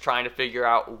player, but just trying to figure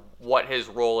out what his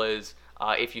role is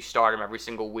if you start him every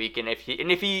single week, and if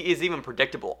he is even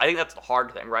predictable. I think that's the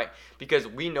hard thing, right? Because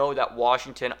we know that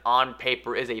Washington on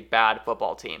paper is a bad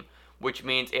football team, which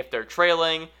means if they're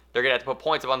trailing, They're going to have to put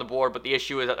points up on the board, but the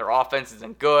issue is that their offense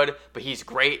isn't good, but he's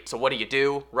great, so what do you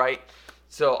do, right?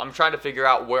 So I'm trying to figure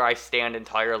out where I stand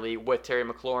entirely with Terry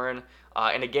McLaurin.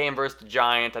 In a game versus the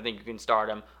Giants, I think you can start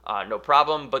him, no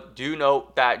problem. But do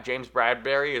note that James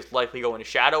Bradberry is likely going to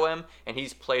shadow him, and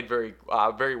he's played very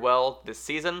well this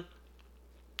season.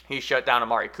 He shut down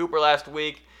Amari Cooper last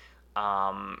week,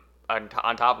 on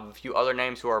top of a few other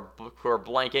names who are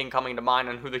blanking coming to mind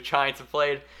on who the Giants have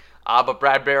played. But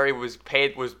Bradberry was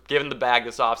given the bag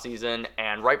this offseason,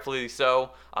 and rightfully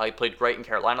so. He played great in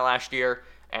Carolina last year.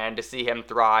 And to see him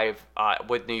thrive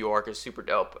with New York is super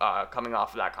dope, coming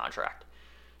off of that contract.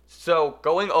 So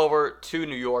going over to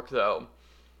New York, though,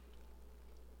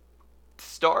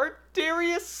 start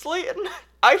Darius Slayton,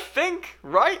 I think,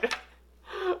 right?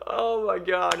 Oh my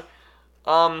God.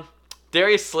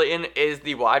 Darius Slayton is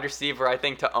the wide receiver I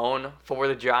think to own for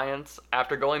the Giants.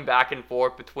 After going back and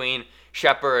forth between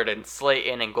Shepard and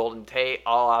Slayton and Golden Tate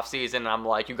all offseason, I'm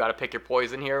like, you got to pick your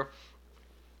poison here.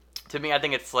 To me, I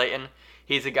think it's Slayton.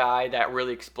 He's a guy that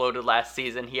really exploded last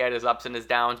season. He had his ups and his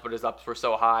downs, but his ups were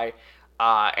so high.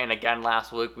 And again,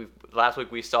 last week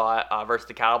we saw it versus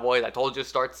the Cowboys. I told you to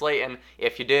start Slayton.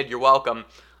 If you did, you're welcome.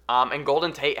 And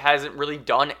Golden Tate hasn't really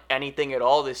done anything at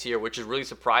all this year, which is really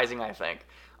surprising, I think.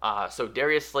 So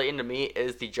Darius Slayton, to me,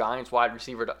 is the Giants wide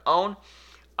receiver to own.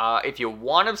 If you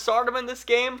want to start him in this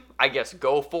game, I guess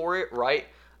go for it, right?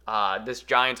 This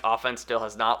Giants offense still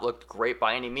has not looked great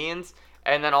by any means.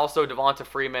 And then also Devonta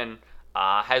Freeman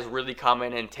has really come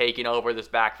in and taken over this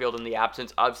backfield in the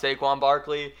absence of Saquon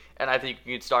Barkley, and I think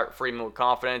you can start Freeman with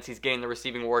confidence. He's getting the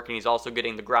receiving work, and he's also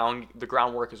getting the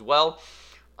groundwork as well.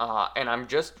 And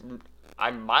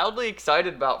I'm mildly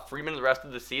excited about Freeman the rest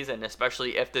of the season,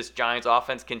 especially if this Giants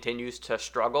offense continues to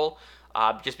struggle,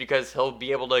 just because he'll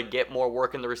be able to get more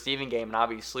work in the receiving game, and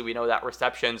obviously we know that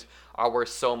receptions are worth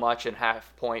so much in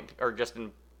half point, or just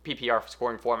in PPR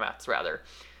scoring formats, rather.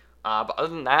 But other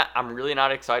than that, I'm really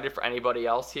not excited for anybody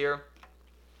else here.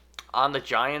 On the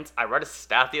Giants, I read a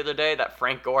stat the other day that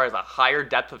Frank Gore has a higher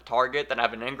depth of target than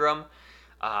Evan Ingram.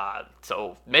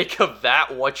 So make of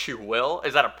that what you will.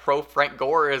 Is that a pro Frank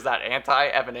Gore, or is that anti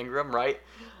Evan Ingram, right?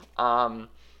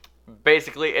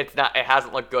 Basically, it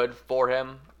hasn't looked good for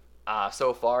him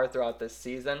so far throughout this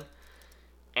season.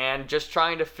 And just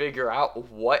trying to figure out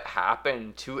what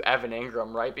happened to Evan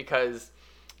Ingram, right? Because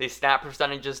the snap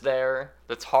percentage is there,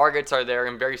 the targets are there,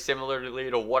 and very similarly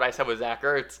to what I said with Zach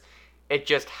Ertz, it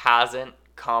just hasn't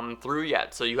come through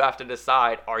yet. So you have to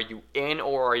decide, are you in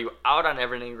or are you out on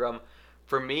Evan Ingram?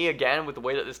 For me, again, with the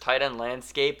way that this tight end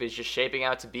landscape is just shaping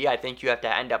out to be, I think you have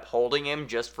to end up holding him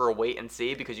just for a wait and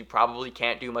see, because you probably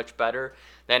can't do much better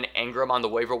than Ingram on the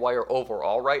waiver wire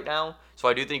overall right now. So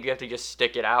I do think you have to just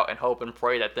stick it out and hope and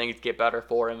pray that things get better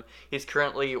for him. He's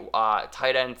currently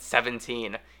tight end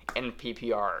 17 in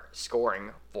PPR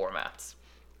scoring formats.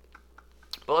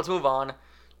 But let's move on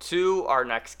to our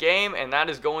next game, and that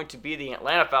is going to be the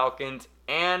Atlanta Falcons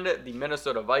and the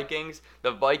Minnesota Vikings.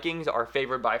 The Vikings are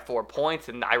favored by 4 points,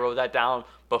 and I wrote that down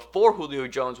before Julio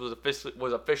Jones was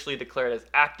officially declared as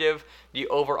active. The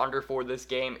over-under for this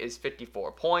game is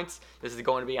 54 points. This is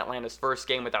going to be Atlanta's first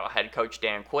game without head coach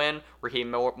Dan Quinn.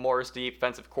 Raheem Morris, the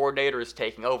defensive coordinator, is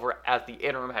taking over as the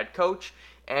interim head coach.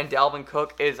 And Dalvin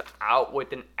Cook is out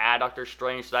with an adductor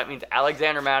strain, so that means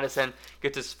Alexander Mattison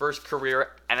gets his first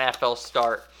career NFL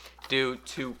start due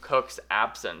to Cook's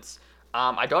absence.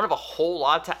 I don't have a whole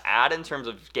lot to add in terms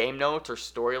of game notes or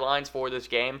storylines for this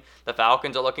game. The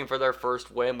Falcons are looking for their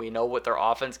first win. We know what their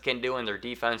offense can do, and their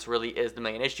defense really is the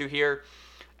main issue here.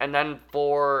 And then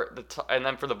for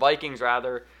the Vikings,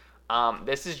 rather,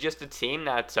 this is just a team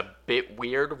that's a bit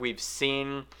weird. We've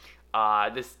seen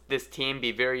this team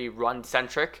be very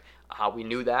run-centric. We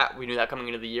knew that. We knew that coming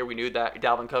into the year. We knew that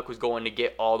Dalvin Cook was going to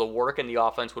get all the work and the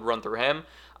offense would run through him.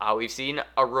 We've seen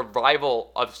a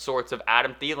revival of sorts of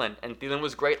Adam Thielen. And Thielen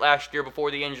was great last year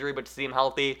before the injury, but to see him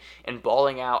healthy and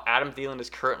balling out, Adam Thielen is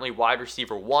currently wide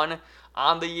receiver 1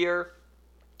 on the year.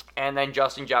 And then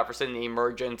Justin Jefferson, the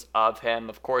emergence of him.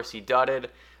 Of course, he dudded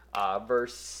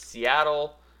versus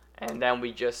Seattle. And then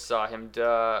we just saw him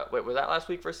wait, was that last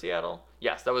week for Seattle?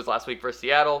 Yes, that was last week for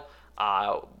Seattle.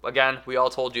 Again, we all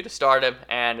told you to start him,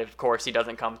 and of course he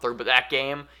doesn't come through. But that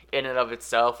game, in and of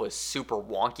itself, was super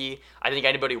wonky. I think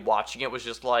anybody watching it was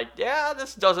just like, yeah,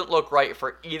 this doesn't look right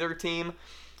for either team.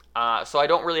 So I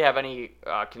don't really have any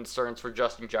concerns for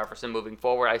Justin Jefferson moving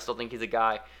forward. I still think he's a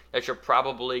guy that you're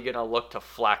probably going to look to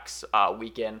flex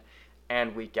week in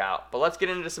and week out. But let's get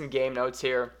into some game notes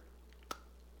here.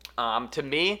 To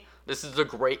me, this is a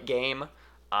great game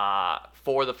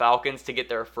for the Falcons to get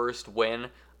their first win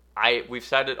We've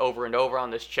said it over and over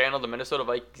on this channel. The Minnesota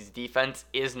Vikings defense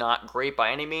is not great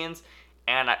by any means,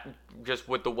 and just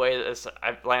with the way this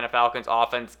Atlanta Falcons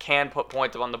offense can put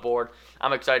points up on the board,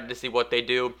 I'm excited to see what they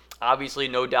do. Obviously,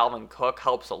 no Dalvin Cook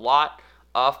helps a lot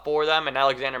for them, and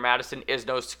Alexander Mattison is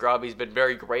no scrub. He's been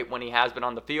very great when he has been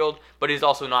on the field, but he's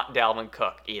also not Dalvin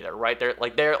Cook either, right?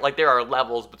 There are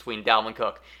levels between Dalvin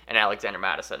Cook and Alexander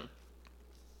Mattison.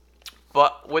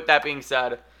 But with that being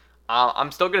said,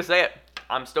 I'm still gonna say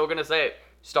it.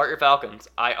 Start your Falcons.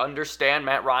 I understand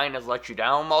Matt Ryan has let you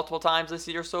down multiple times this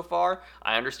year so far.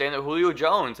 I understand that Julio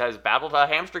Jones has battled a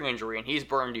hamstring injury and he's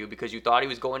burned you because you thought he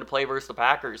was going to play versus the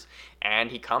Packers. And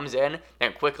he comes in,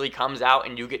 then quickly comes out,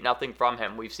 and you get nothing from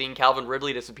him. We've seen Calvin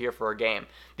Ridley disappear for a game.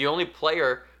 The only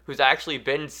player who's actually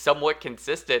been somewhat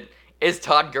consistent is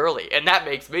Todd Gurley. And that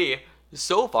makes me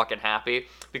so fucking happy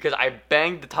because I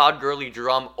banged the Todd Gurley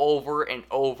drum over and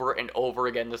over and over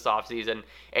again this offseason,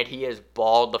 and he has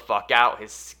balled the fuck out.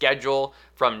 His schedule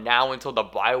from now until the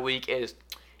bye week is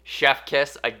chef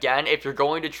kiss. Again, if you're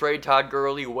going to trade Todd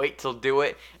Gurley, wait till do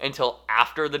it until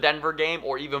after the Denver game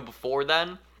or even before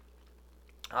then,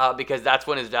 because that's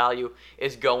when his value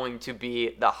is going to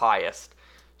be the highest.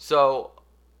 So,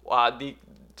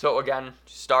 again,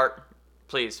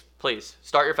 please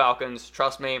start your Falcons.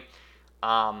 Trust me.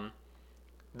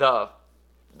 The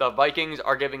Vikings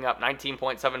are giving up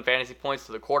 19.7 fantasy points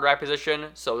to the quarterback position,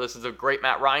 so this is a great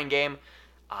Matt Ryan game.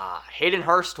 Hayden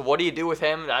Hurst, what do you do with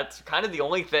him? That's kind of the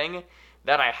only thing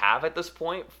that I have at this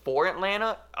point for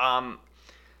Atlanta. I'm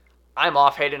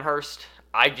off Hayden Hurst.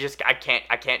 I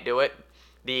can't do it.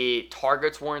 The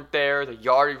targets weren't there. The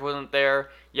yardage wasn't there.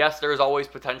 Yes, there's always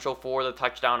potential for the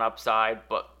touchdown upside,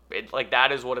 but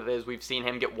that is what it is. We've seen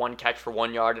him get one catch for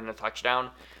 1 yard and a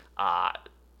touchdown.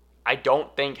 I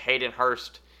don't think Hayden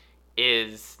Hurst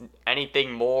is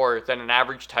anything more than an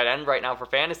average tight end right now for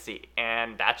fantasy,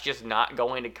 and that's just not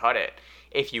going to cut it.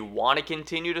 If you want to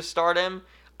continue to start him,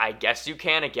 I guess you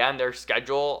can. Again, their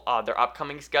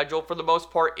upcoming schedule for the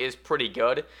most part is pretty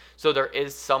good, so there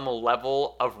is some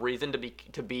level of reason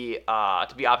to be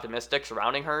optimistic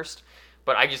surrounding Hurst.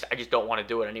 But I just don't want to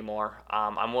do it anymore.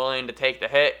 I'm willing to take the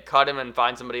hit, cut him, and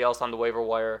find somebody else on the waiver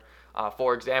wire.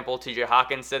 For example, TJ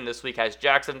Hawkinson this week has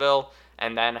Jacksonville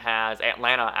and then has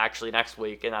Atlanta actually next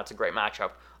week, and that's a great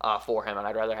matchup for him, and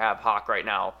I'd rather have Hawk right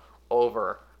now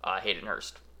over Hayden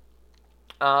Hurst.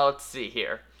 Let's see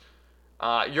here.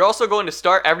 You're also going to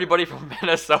start everybody from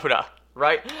Minnesota,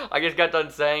 right? I just got done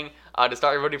saying to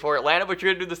start everybody for Atlanta, but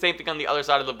you're going to do the same thing on the other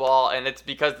side of the ball, and it's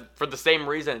because for the same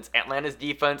reasons. Atlanta's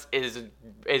defense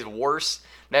is worse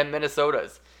than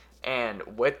Minnesota's.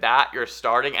 And with that, you're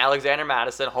starting Alexander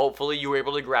Mattison. Hopefully you were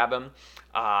able to grab him.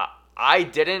 I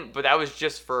didn't, but that was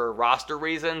just for roster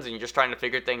reasons and just trying to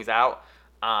figure things out.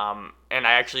 And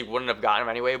I actually wouldn't have gotten him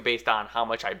anyway based on how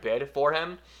much I bid for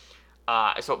him.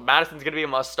 So Madison's going to be a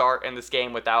must start in this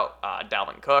game without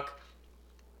Dalvin Cook.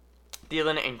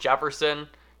 Thielen and Jefferson,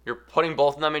 you're putting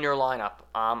both of them in your lineup.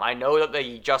 I know that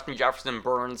the Justin Jefferson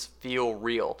burns feel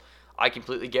real. I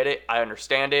completely get it. I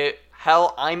understand it.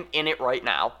 Hell, I'm in it right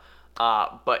now.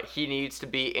 But he needs to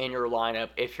be in your lineup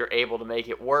if you're able to make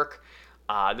it work.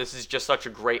 This is just such a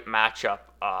great matchup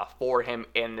for him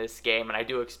in this game, and I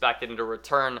do expect him to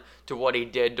return to what he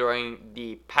did during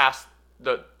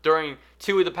during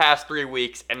 2 of the past 3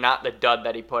 weeks, and not the dud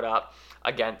that he put up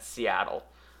against Seattle.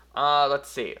 Let's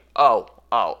see. Oh,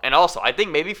 and also I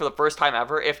think maybe for the first time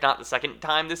ever, if not the second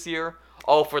time this year.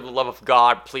 Oh, for the love of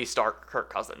God, please start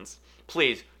Kirk Cousins.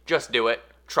 Please, just do it.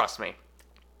 Trust me.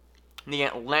 The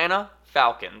Atlanta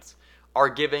Falcons are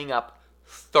giving up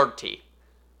 30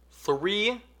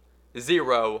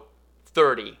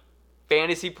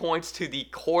 fantasy points to the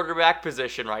quarterback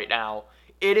position right now.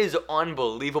 It is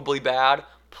unbelievably bad.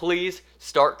 Please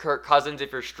start Kirk Cousins.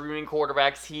 If you're streaming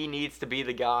quarterbacks, he needs to be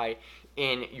the guy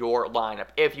in your lineup.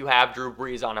 If you have Drew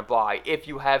Brees on a bye, if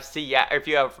you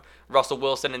have Russell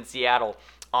Wilson in Seattle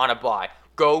on a bye,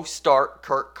 go start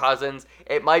Kirk Cousins.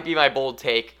 It might be my bold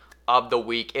take of the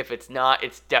week. If it's not,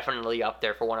 it's definitely up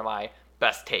there for one of my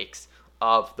best takes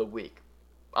of the week.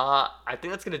 I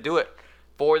think that's going to do it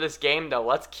for this game, though.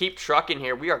 Let's keep trucking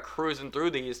here. We are cruising through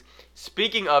these.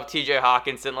 Speaking of TJ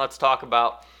Hawkinson, let's talk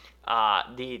about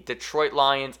the Detroit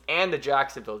Lions and the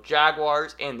Jacksonville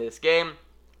Jaguars in this game.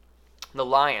 The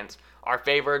Lions are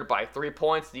favored by 3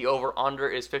 points. The over-under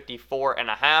is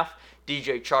 54.5.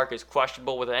 DJ Chark is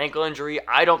questionable with an ankle injury.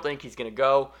 I don't think he's going to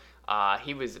go.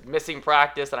 He was missing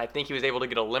practice, and I think he was able to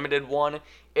get a limited one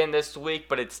in this week,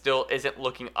 but it still isn't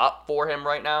looking up for him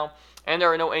right now. And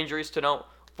there are no injuries to note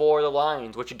for the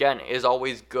Lions, which again is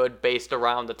always good based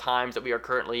around the times that we are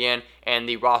currently in and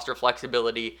the roster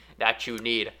flexibility that you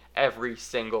need every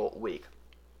single week.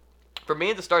 For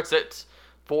me, the start sits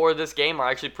for this game are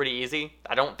actually pretty easy.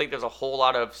 I don't think there's a whole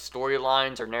lot of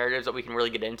storylines or narratives that we can really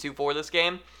get into for this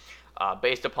game,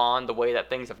 based upon the way that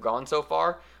things have gone so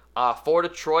far. For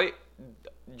Detroit,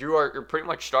 you're pretty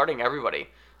much starting everybody.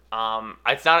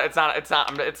 It's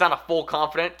not a full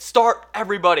confident start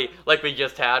everybody like we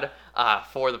just had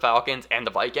for the Falcons and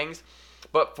the Vikings.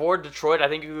 But for Detroit, I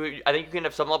think you can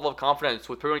have some level of confidence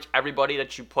with pretty much everybody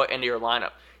that you put into your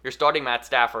lineup. You're starting Matt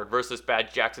Stafford versus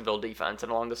bad Jacksonville defense.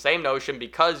 And along the same notion,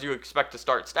 because you expect to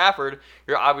start Stafford,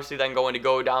 you're obviously then going to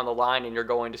go down the line and you're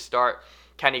going to start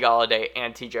Kenny Golladay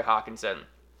and TJ Hawkinson.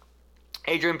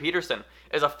 Adrian Peterson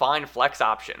is a fine flex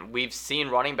option. We've seen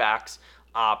running backs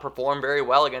perform very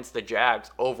well against the Jags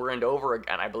over and over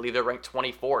again. I believe they're ranked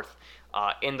 24th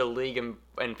in the league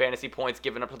in fantasy points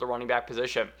given up to the running back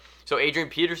position. So Adrian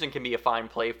Peterson can be a fine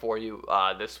play for you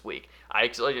this week.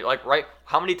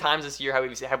 How many times this year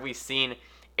have we seen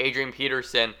Adrian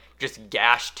Peterson just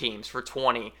gash teams for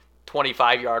 20,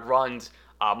 25-yard runs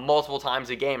multiple times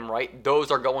a game, right?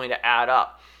 Those are going to add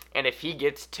up. And if he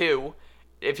gets two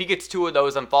of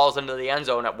those and falls into the end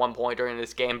zone at one point during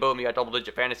this game, boom, you got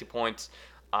double-digit fantasy points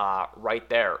right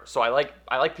there. So I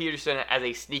like Peterson as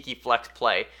a sneaky flex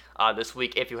play this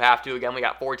week if you have to. Again, we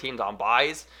got 4 teams on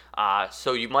buys,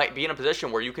 so you might be in a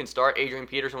position where you can start Adrian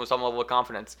Peterson with some level of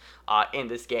confidence in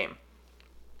this game.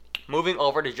 Moving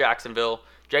over to Jacksonville,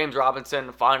 James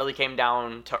Robinson finally came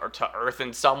down to earth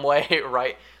in some way,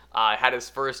 right? Had his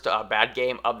first bad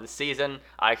game of the season.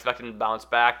 I expect him to bounce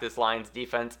back. This Lions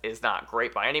defense is not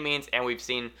great by any means, and we've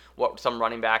seen what some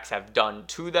running backs have done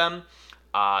to them.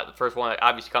 The first one that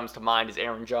obviously comes to mind is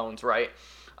Aaron Jones, right?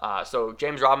 So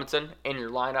James Robinson in your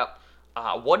lineup.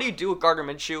 What do you do with Gardner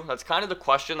Minshew? That's kind of the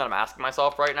question that I'm asking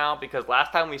myself right now, because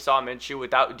last time we saw Minshew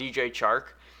without DJ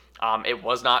Chark, it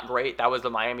was not great. That was the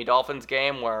Miami Dolphins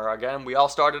game where, again, we all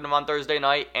started him on Thursday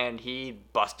night, and he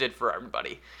busted for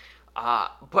everybody.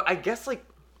 But I guess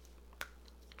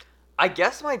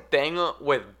my thing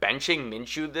with benching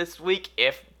Minshew this week,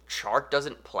 if Chark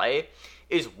doesn't play,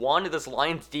 is one, this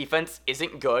Lions defense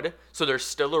isn't good, so there's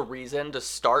still a reason to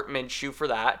start Minshew for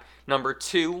that. Number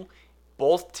 2,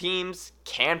 both teams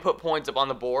can put points up on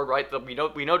the board, right?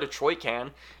 We know Detroit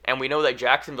can, and we know that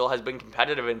Jacksonville has been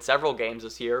competitive in several games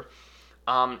this year.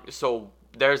 So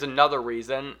there's another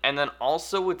reason. And then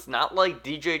also, it's not like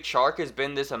DJ Chark has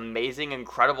been this amazing,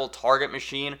 incredible target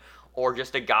machine or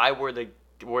just a guy where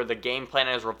the game plan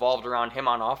has revolved around him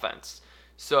on offense.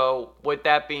 So with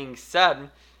that being said,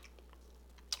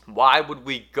 why would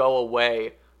we go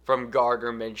away from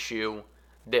Gardner Minshew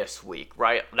this week,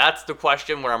 right? That's the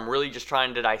question where I'm really just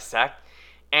trying to dissect.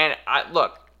 And I've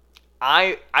talked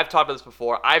about this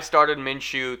before. I've started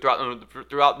Minshew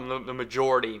throughout the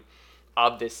majority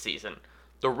of this season.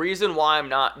 The reason why I'm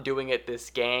not doing it this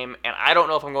game, and I don't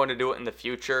know if I'm going to do it in the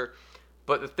future,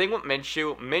 but the thing with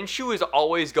Minshew is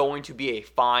always going to be a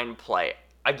fine play.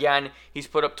 Again, he's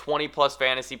put up 20-plus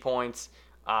fantasy points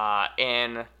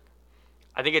in,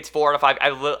 I think it's 4 out of 5.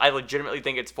 I legitimately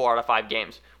think it's 4 out of 5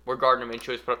 games where Gardner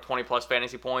Minshew has put up 20-plus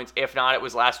fantasy points. If not, it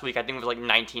was last week. I think it was like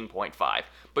 19.5.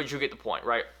 But you get the point,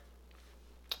 right?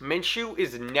 Minshew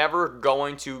is never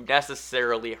going to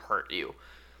necessarily hurt you.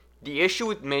 The issue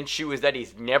with Minshew is that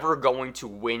he's never going to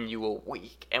win you a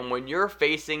week. And when you're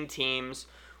facing teams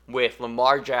with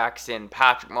Lamar Jackson,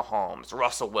 Patrick Mahomes,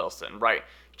 Russell Wilson, right?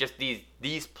 Just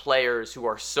these players who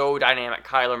are so dynamic,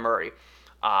 Kyler Murray,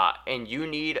 and you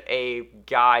need a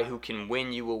guy who can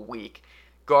win you a week.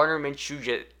 Gardner Minshew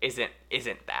just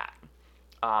isn't that.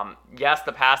 Yes,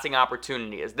 the passing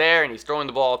opportunity is there, and he's throwing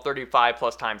the ball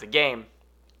 35-plus times a game,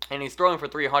 and he's throwing for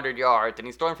 300 yards, and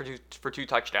he's throwing for two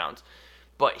touchdowns.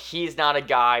 But he's not a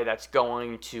guy that's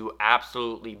going to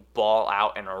absolutely ball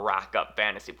out and rack up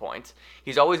fantasy points.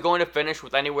 He's always going to finish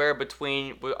with anywhere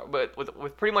between,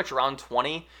 with pretty much around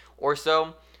 20 or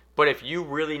so. But if you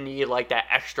really need like that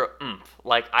extra oomph,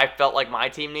 like I felt like my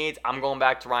team needs, I'm going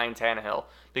back to Ryan Tannehill,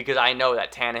 because I know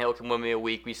that Tannehill can win me a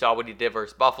week. We saw what he did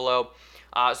versus Buffalo.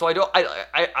 So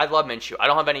I love Minshew. I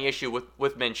don't have any issue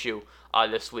with Minshew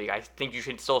this week. I think you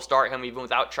should still start him even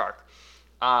without Chark.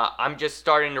 I'm just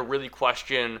starting to really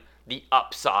question the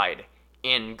upside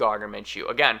in Gardner Minshew.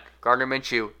 Again, Gardner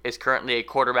Minshew is currently a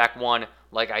quarterback 1,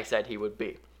 like I said he would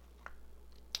be.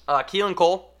 Keelan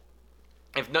Cole.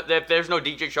 If there's no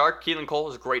DJ Chark, Keelan Cole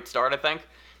is a great start, I think.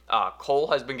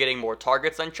 Cole has been getting more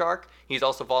targets than Chark. He's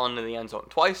also fallen into the end zone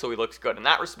twice, so he looks good in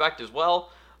that respect as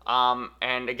well.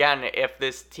 And again, if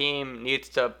this team needs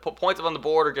to put points up on the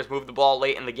board or just move the ball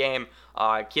late in the game,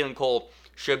 Keelan Cole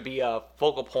should be a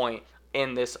focal point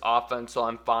in this offense, so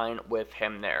I'm fine with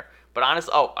him there. But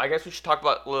honestly, I guess we should talk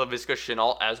about Laviska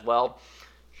Shenault as well.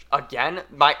 Again,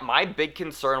 my big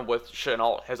concern with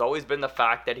Shenault has always been the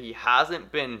fact that he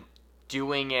hasn't been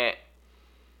doing it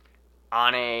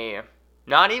on a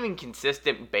not even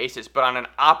consistent basis, but on an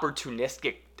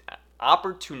opportunistic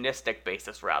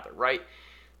basis rather, right?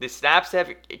 The snaps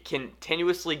have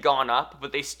continuously gone up,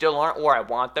 but they still aren't where I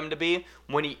want them to be.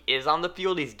 When he is on the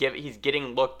field, he's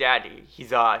getting looked at. He's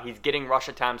getting rush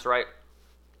attempts, right?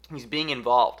 He's being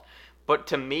involved. But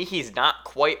to me, he's not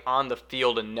quite on the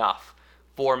field enough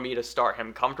for me to start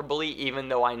him comfortably, even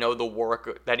though I know the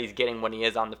work that he's getting when he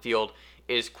is on the field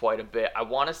is quite a bit. I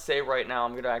want to say right now,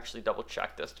 I'm going to actually double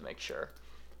check this to make sure.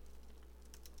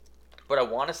 But I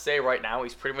want to say right now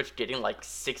he's pretty much getting like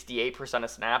 68% of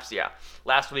snaps. Yeah,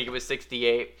 last week it was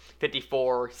 68,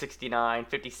 54, 69,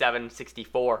 57,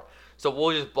 64. So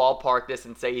we'll just ballpark this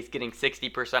and say he's getting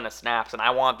 60% of snaps, and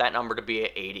I want that number to be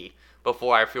at 80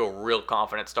 before I feel real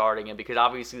confident starting him, because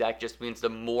obviously that just means the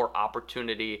more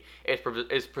opportunity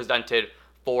is presented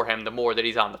for him, the more that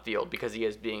he's on the field, because he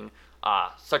is being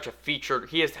such a featured.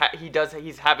 He's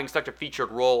having such a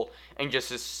featured role and just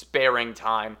his sparing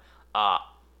time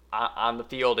on the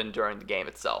field and during the game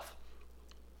itself.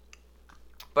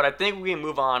 But I think we can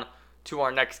move on to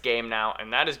our next game now,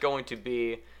 and that is going to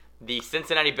be the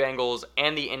Cincinnati Bengals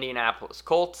and the Indianapolis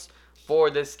Colts. For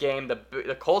this game,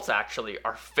 the Colts actually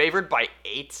are favored by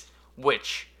 8,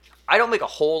 which I don't make a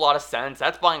whole lot of sense.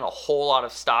 That's buying a whole lot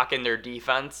of stock in their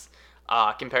defense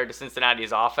compared to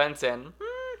Cincinnati's offense, and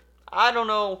I don't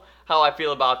know how I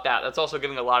feel about that. That's also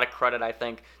giving a lot of credit, I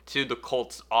think, to the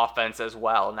Colts offense as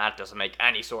well, and that doesn't make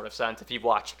any sort of sense if you've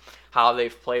watched how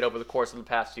they've played over the course of the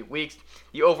past few weeks.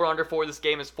 The over-under for this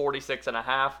game is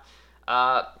 46.5.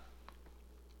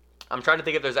 I'm trying to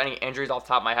think if there's any injuries off the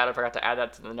top of my head. I forgot to add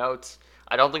that to the notes.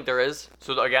 I don't think there is.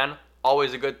 So again,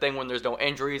 always a good thing when there's no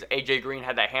injuries. AJ Green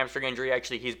had that hamstring injury.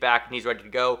 Actually, he's back and he's ready to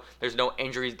go. There's no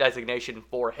injuries designation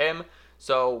for him.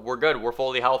 So we're good. We're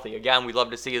fully healthy. Again, we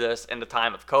love to see this in the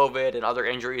time of COVID and other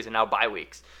injuries and now bye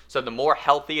weeks. So the more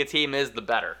healthy a team is, the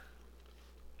better.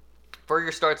 For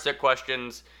your start-sit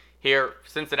questions here,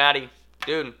 Cincinnati,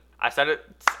 dude, I said it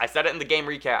in the game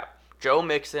recap. Joe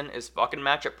Mixon is fucking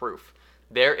matchup proof.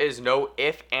 There is no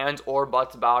if, ands, or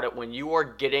buts about it. When you are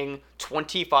getting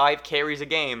 25 carries a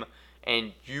game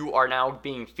and you are now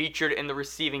being featured in the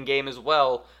receiving game as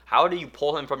well, how do you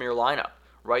pull him from your lineup,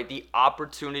 right? The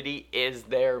opportunity is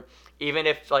there. Even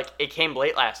if, it came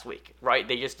late last week, right?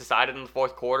 They just decided in the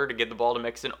fourth quarter to give the ball to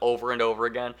Mixon over and over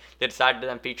again. They decided to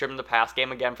then feature him in the pass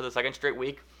game again for the second straight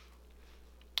week.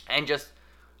 And just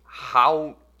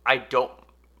how I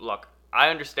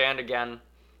understand, again,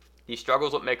 the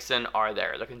struggles with Mixon are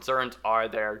there. The concerns are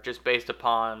there just based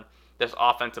upon this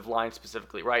offensive line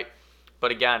specifically, right?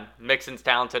 But again, Mixon's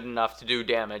talented enough to do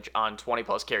damage on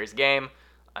 20-plus carries a game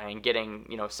and getting,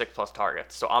 6-plus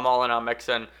targets. So I'm all in on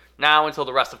Mixon now until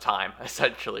the rest of time,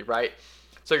 essentially, right?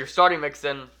 So you're starting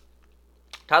Mixon.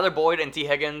 Tyler Boyd and T.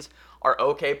 Higgins are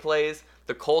okay plays.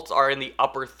 The Colts are in the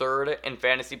upper third in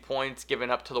fantasy points given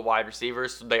up to the wide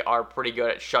receivers, so they are pretty good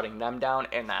at shutting them down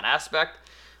in that aspect.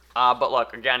 But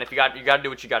look, again, if you got to do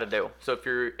what you got to do. So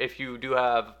if you do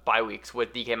have bye weeks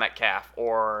with DK Metcalf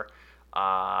or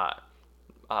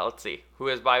let's see, who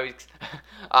has bye weeks?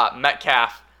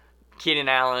 Metcalf, Keenan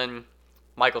Allen,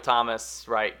 Michael Thomas,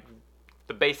 right?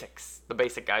 The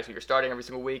basic guys who you're starting every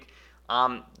single week.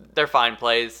 They're fine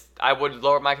plays. I would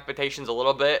lower my expectations a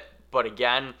little bit, but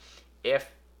again,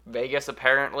 if Vegas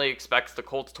apparently expects the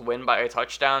Colts to win by a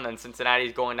touchdown, then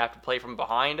Cincinnati's going to have to play from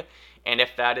behind. And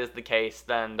if that is the case,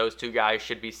 then those two guys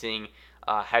should be seeing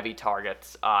heavy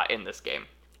targets in this game.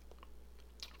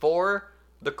 For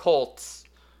the Colts,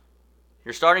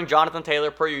 you're starting Jonathan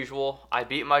Taylor per usual. I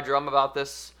beat my drum about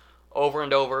this over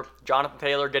and over. Jonathan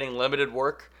Taylor getting limited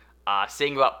work,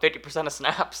 seeing about 50% of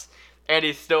snaps, and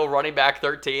he's still running back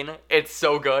 13. It's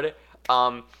so good.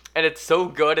 And it's so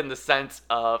good in the sense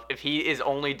of if he is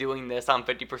only doing this on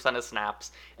 50% of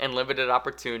snaps and limited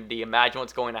opportunity, imagine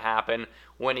what's going to happen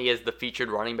when he is the featured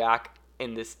running back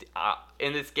in this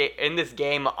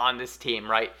game on this team,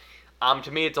 right?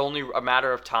 To me, it's only a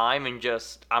matter of time, and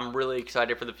just I'm really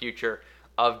excited for the future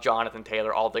of Jonathan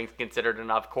Taylor, all things considered.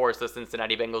 And of course, the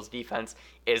Cincinnati Bengals defense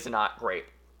is not great.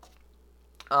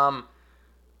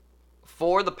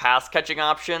 For the pass catching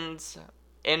options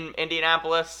in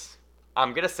Indianapolis,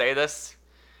 I'm going to say this.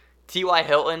 T.Y.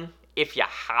 Hilton, if you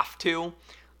have to,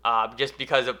 just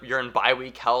because you're in bye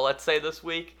week hell, let's say this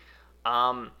week.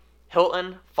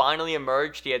 Hilton finally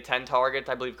emerged. He had 10 targets.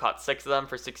 I believe caught 6 of them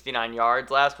for 69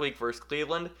 yards last week versus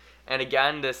Cleveland. And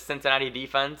again, this Cincinnati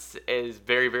defense is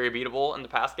very, very beatable in the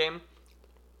pass game.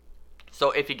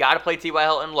 So if you got to play T.Y.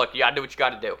 Hilton, look, you got to do what you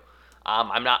got to do.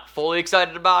 I'm not fully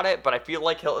excited about it, but I feel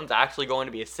like Hilton's actually going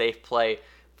to be a safe play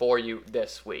for you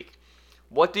this week.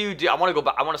 What do you do? I want to go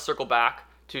back. I want to circle back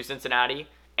to Cincinnati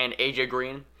and AJ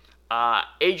Green.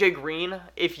 AJ Green,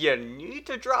 if you need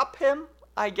to drop him,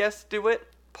 I guess do it.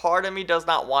 Part of me does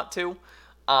not want to.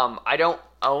 I don't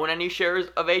own any shares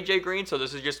of AJ Green, so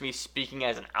this is just me speaking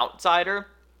as an outsider.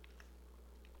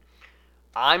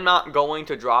 I'm not going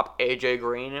to drop AJ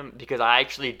Green because I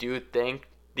actually do think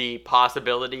the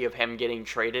possibility of him getting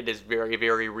traded is very,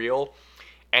 very real.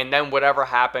 And then whatever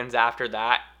happens after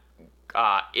that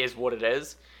is what it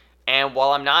is. And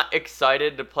while I'm not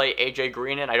excited to play AJ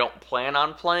Green, and I don't plan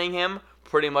on playing him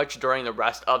pretty much during the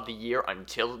rest of the year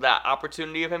until that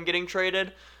opportunity of him getting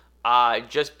traded,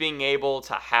 just being able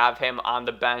to have him on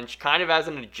the bench kind of as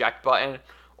an eject button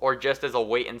or just as a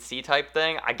wait and see type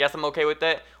thing, I guess I'm okay with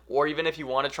it. Or even if you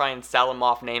want to try and sell him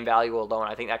off name value alone,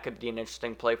 I think that could be an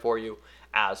interesting play for you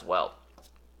as well.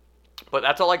 But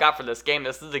that's all I got for this game.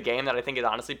 This is a game that I think is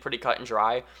honestly pretty cut and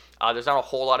dry. There's not a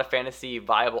whole lot of fantasy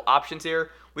viable options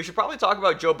here. We should probably talk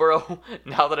about Joe Burrow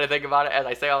now that I think about it as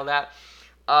I say all that.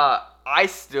 I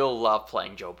still love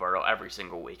playing Joe Burrow every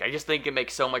single week. I just think it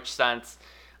makes so much sense.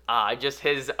 Just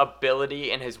his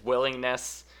ability and his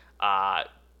willingness.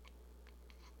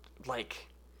 Like,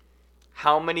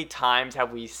 how many times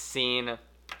have we seen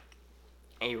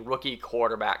a rookie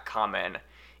quarterback come in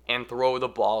and throw the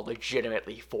ball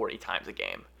legitimately 40 times a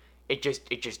game? It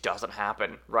just doesn't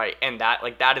happen, right? And that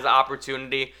is an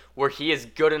opportunity where he is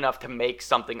good enough to make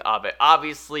something of it.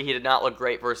 Obviously, he did not look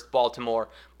great versus Baltimore,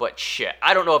 but shit,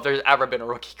 I don't know if there's ever been a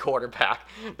rookie quarterback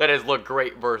that has looked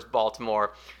great versus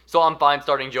Baltimore. So I'm fine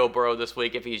starting Joe Burrow this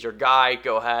week. If he's your guy,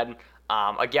 go ahead.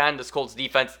 Again, this Colts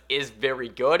defense is very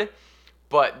good,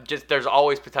 but just there's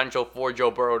always potential for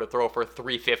Joe Burrow to throw for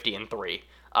 350 and 3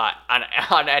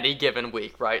 on any given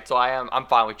week, right? So I'm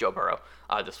fine with Joe Burrow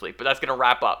this week. But that's going to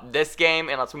wrap up this game,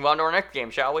 and let's move on to our next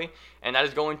game, shall we? And that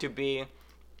is going to be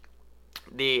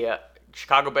the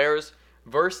Chicago Bears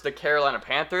versus the Carolina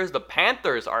Panthers. The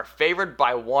Panthers are favored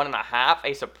by 1.5,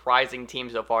 a surprising team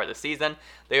so far this season.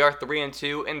 They are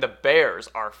 3-2, and the Bears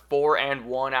are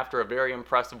 4-1 after a very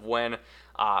impressive win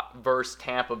versus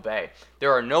Tampa Bay.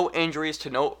 There are no injuries to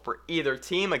note for either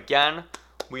team. Again,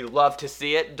 we love to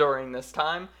see it during this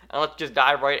time. And let's just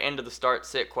dive right into the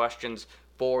start-sit questions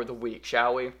for the week,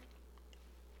 shall we?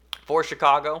 For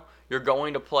Chicago, you're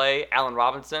going to play Allen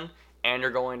Robinson, and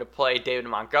you're going to play David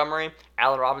Montgomery.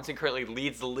 Allen Robinson currently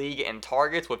leads the league in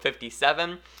targets with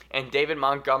 57, and David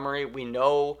Montgomery, we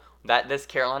know that this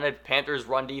Carolina Panthers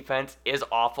run defense is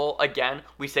awful. Again,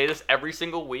 we say this every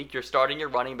single week. You're starting your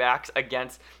running backs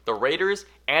against the Raiders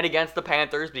and against the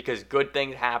Panthers because good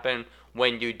things happen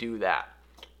when you do that.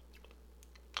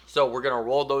 So we're going to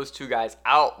roll those two guys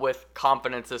out with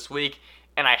confidence this week.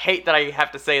 And I hate that I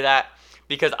have to say that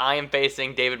because I am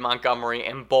facing David Montgomery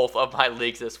in both of my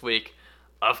leagues this week.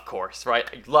 Of course, right?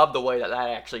 I love the way that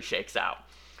actually shakes out.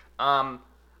 I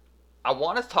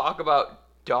want to talk about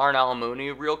Darnell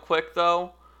Mooney real quick,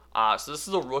 though. So this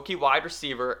is a rookie wide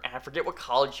receiver, and I forget what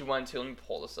college he went to. Let me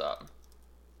pull this up.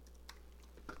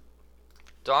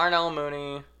 Darnell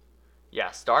Mooney.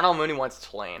 Yes, Darnell Mooney went to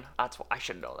Tulane. I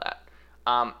should know that.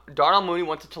 Darnell Mooney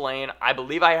went to Tulane. I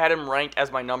believe I had him ranked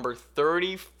as my number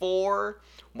 34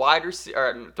 wide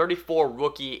receiver, 34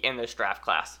 rookie in this draft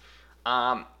class.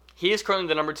 He is currently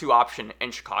the number 2 option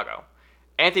in Chicago.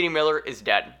 Anthony Miller is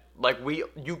dead.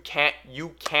 You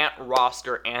can't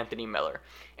roster Anthony Miller.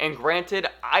 And granted,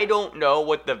 I don't know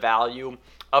what the value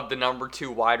of the number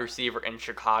 2 wide receiver in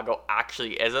Chicago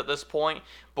actually is at this point.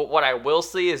 But what I will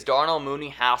say is Darnell Mooney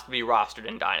has to be rostered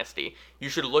in Dynasty. You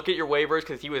should look at your waivers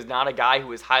because he was not a guy who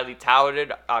was highly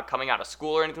touted coming out of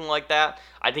school or anything like that.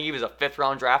 I think he was a 5th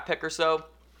round draft pick or so.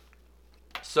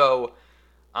 So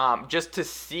just to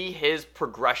see his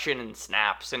progression in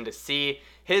snaps and to see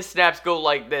his snaps go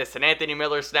like this and Anthony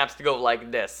Miller's snaps to go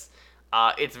like this,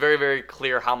 it's very, very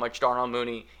clear how much Darnell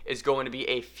Mooney is going to be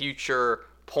a future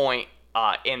point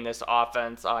in this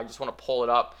offense. I just want to pull it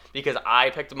up because I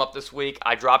picked him up this week.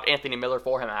 I dropped Anthony Miller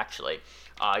for him, actually.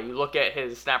 You look at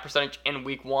his snap percentage in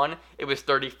week 1, it was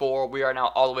 34. We are now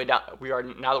all the way down.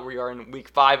 Now that we are in week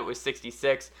 5, it was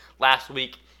 66. Last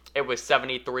week, it was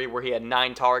 73, where he had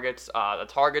 9 targets. The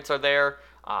targets are there,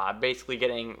 basically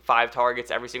getting 5 targets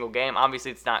every single game.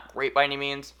 Obviously, it's not great by any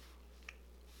means,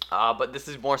 but this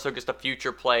is more so just a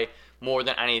future play more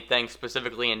than anything.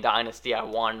 Specifically in Dynasty, I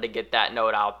wanted to get that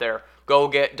note out there. Go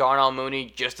get Darnell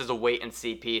Mooney just as a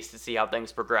wait-and-see piece to see how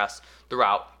things progress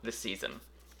throughout the season.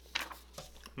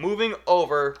 Moving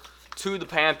over to the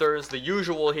Panthers, the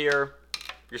usual here.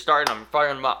 You're starting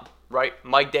them up right?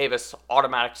 Mike Davis,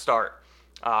 automatic start.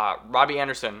 Robbie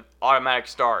Anderson, automatic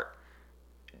start.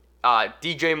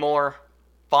 DJ Moore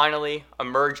finally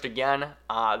emerged again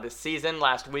this season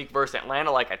last week versus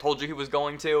Atlanta, like I told you he was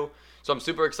going to. So I'm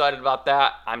super excited about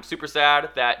that. I'm super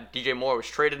sad that DJ Moore was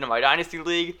traded in my Dynasty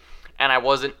League, and I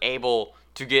wasn't able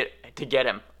to get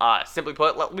him. Simply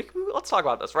put, let's talk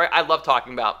about this, right? I love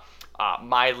talking about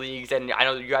my leagues, and I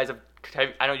know you guys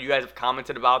have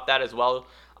commented about that as well.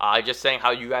 Just saying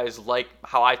how you guys like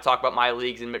how I talk about my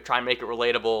leagues and try and make it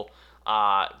relatable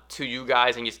to you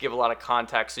guys and just give a lot of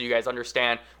context so you guys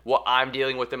understand what I'm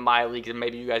dealing with in my leagues and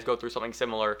maybe you guys go through something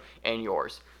similar in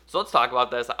yours. So let's talk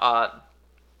about this.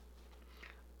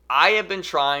 I have been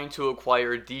trying to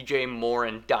acquire DJ Moore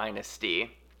in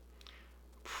Dynasty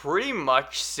pretty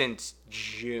much since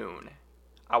June,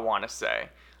 I want to say.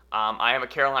 I am a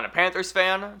Carolina Panthers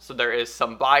fan, so there is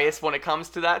some bias when it comes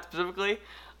to that specifically.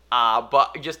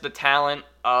 But just the talent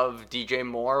of DJ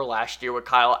Moore last year with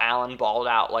Kyle Allen balled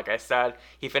out. Like I said,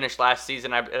 he finished last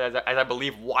season as I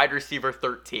believe wide receiver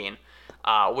 13,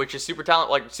 which is super talent,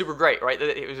 like super great, right?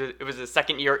 It was his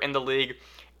second year in the league,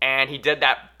 and he did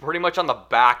that pretty much on the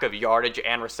back of yardage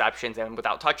and receptions and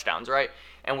without touchdowns, right?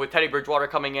 And with Teddy Bridgewater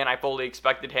coming in, I fully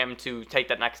expected him to take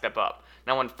that next step up.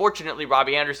 Now, unfortunately,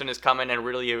 Robbie Anderson has come in and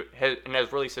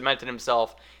has really cemented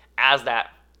himself as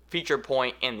that feature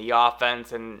point in the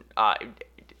offense, and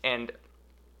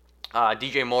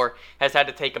DJ Moore has had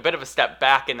to take a bit of a step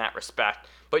back in that respect.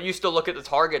 But you still look at the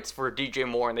targets for DJ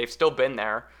Moore, and they've still been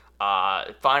there.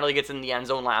 Finally gets in the end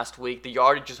zone last week. The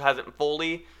yardage just hasn't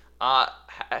fully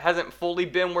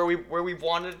been where we've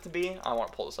wanted it to be. I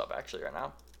want to pull this up actually right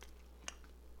now.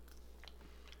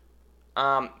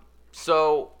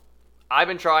 So I've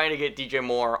been trying to get DJ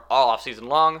Moore all season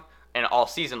long.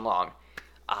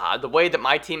 The way that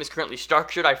my team is currently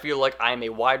structured, I feel like I am a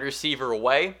wide receiver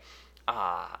away.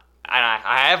 And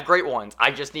I have great ones.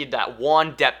 I just need that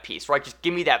one depth piece, right? Just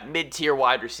give me that mid-tier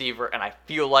wide receiver, and I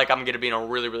feel like I'm going to be in a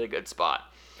really, really good spot.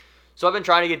 So I've been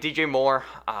trying to get DJ Moore.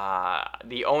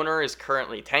 The owner is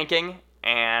currently tanking,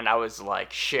 and I was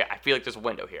like, shit, I feel like there's a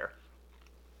window here.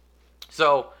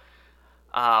 So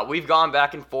we've gone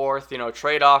back and forth,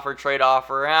 trade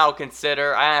offer, I'll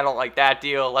consider, I don't like that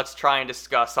deal, let's try and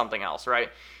discuss something else, right?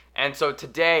 And so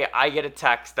today I get a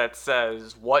text that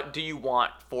says, what do you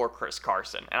want for Chris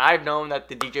Carson? And I've known that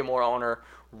the DJ Moore owner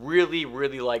really,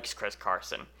 really likes Chris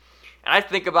Carson. And I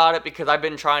think about it because I've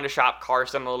been trying to shop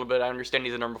Carson a little bit. I understand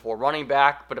he's a number 4 running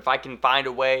back, but if I can find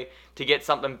a way to get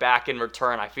something back in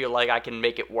return, I feel like I can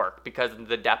make it work because of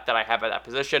the depth that I have at that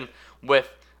position with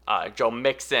Joe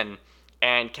Mixon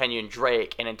and Kenyon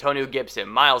Drake and Antonio Gibson,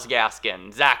 Myles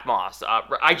Gaskin, Zach Moss.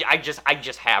 I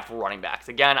just have running backs.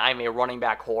 Again, I'm a running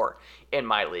back whore in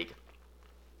my league.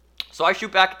 So I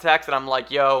shoot back a text and I'm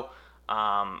like, yo,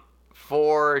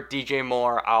 for DJ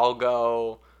Moore, I'll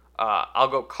go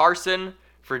Carson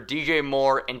for DJ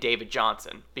Moore and David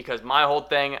Johnson, because my whole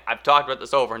thing, I've talked about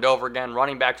this over and over again,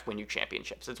 running backs win you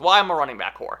championships. It's why I'm a running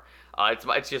back whore.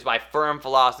 It's just my firm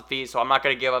philosophy, so I'm not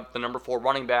going to give up the number 4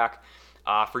 running back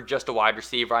for just a wide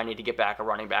receiver. I need to get back a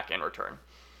running back in return.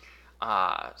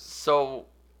 So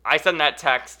I send that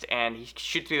text, and he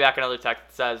shoots me back another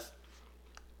text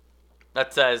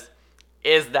that says,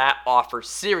 is that offer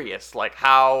serious? Like,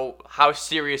 how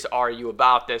serious are you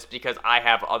about this? Because I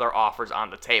have other offers on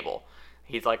the table.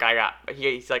 He's like, I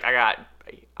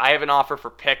have an offer for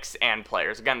picks and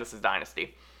players. Again, this is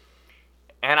Dynasty.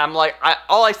 And I'm like,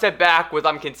 all I said back was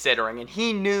I'm considering. And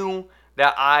he knew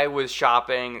that I was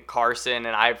shopping Carson,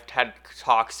 and I've had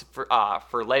talks for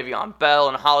Le'Veon Bell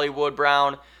and Hollywood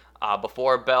Brown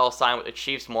before Bell signed with the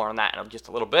Chiefs. More on that in just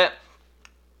a little bit.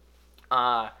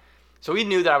 So he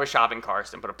knew that I was shopping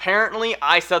Carson, but apparently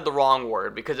I said the wrong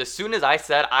word, because as soon as I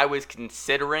said I was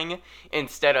considering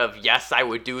instead of yes, I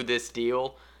would do this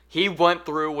deal, he went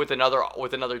through with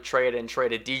another trade and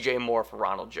traded DJ Moore for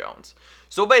Ronald Jones.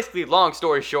 So basically, long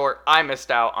story short, I missed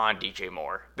out on DJ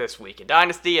Moore this week in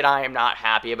Dynasty, and I am not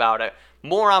happy about it.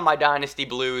 More on my Dynasty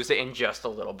Blues in just a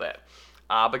little bit.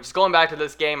 But just going back to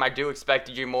this game, I do expect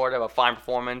DJ Moore to have a fine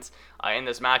performance in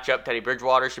this matchup. Teddy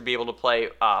Bridgewater should be able to play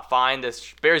fine.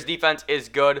 This Bears defense is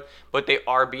good, but they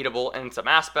are beatable in some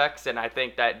aspects, and I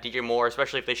think that DJ Moore,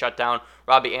 especially if they shut down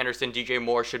Robbie Anderson, DJ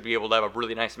Moore should be able to have a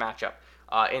really nice matchup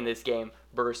in this game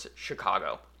versus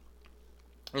Chicago.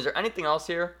 Is there anything else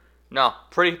here? No,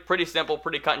 pretty simple,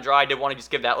 pretty cut and dry. I did want to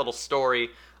just give that little story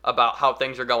about how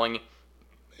things are going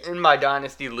in my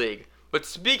Dynasty League. But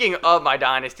speaking of my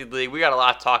Dynasty League, we got a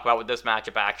lot to talk about with this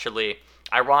matchup, actually.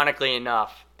 Ironically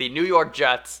enough, the New York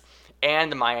Jets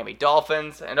and the Miami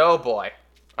Dolphins. And oh boy.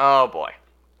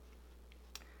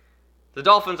 The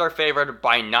Dolphins are favored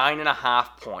by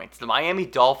 9.5 points. The Miami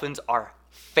Dolphins are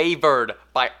favored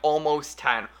by almost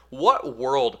 10. What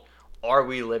world are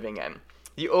we living in?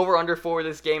 The over-under for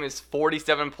this game is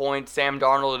 47 points. Sam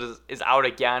Darnold is out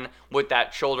again with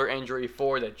that shoulder injury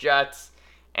for the Jets.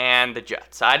 And the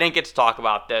Jets. I didn't get to talk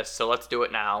about this, so let's do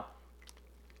it now.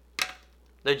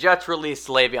 The Jets released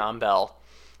Le'Veon Bell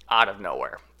out of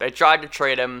nowhere. They tried to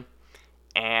trade him,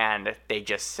 and they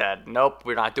just said, nope,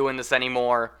 we're not doing this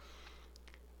anymore.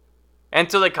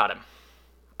 And so they cut him.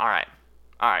 All right.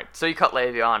 So you cut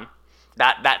Le'Veon.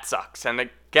 That sucks. And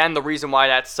again, the reason why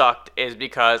that sucked is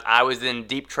because I was in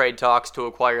deep trade talks to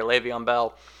acquire Le'Veon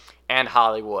Bell and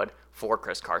Hollywood for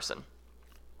Chris Carson.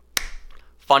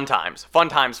 Fun times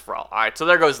for all. All right, so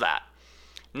there goes that.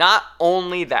 Not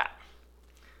only that,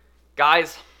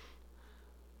 guys,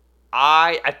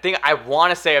 I think I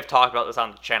want to say I've talked about this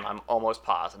on the channel. I'm almost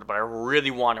positive, but I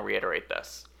really want to reiterate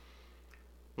this.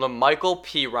 La'Mical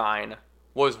Pirine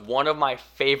was one of my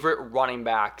favorite running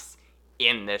backs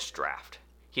in this draft.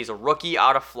 He's a rookie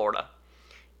out of Florida.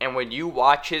 And when you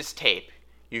watch his tape,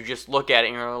 you just look at it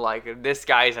and you're like, this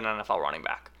guy is an NFL running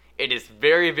back. It is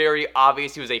very, very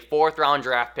obvious he was a 4th round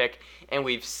draft pick, and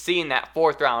we've seen that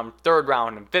 4th round, 3rd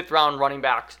round, and 5th round running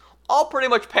backs all pretty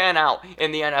much pan out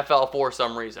in the NFL for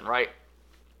some reason, right?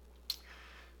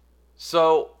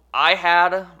 So I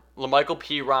had La'Mical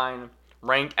Pirine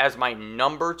ranked as my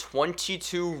number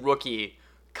 22 rookie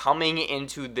coming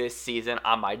into this season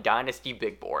on my Dynasty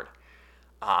Big Board.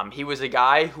 He was a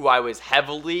guy who I was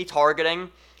heavily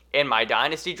targeting in my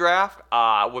Dynasty draft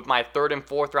with my 3rd and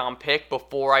 4th round pick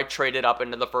before I traded up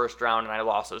into the 1st round and I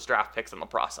lost those draft picks in the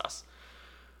process.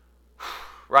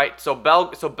 Right? So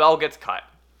Bell gets cut.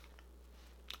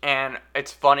 And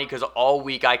it's funny because all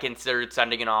week I considered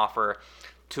sending an offer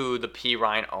to the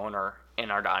Pirine owner in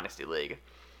our Dynasty League.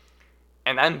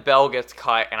 And then Bell gets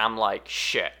cut, and I'm like,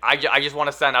 shit. I just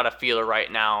want to send out a feeler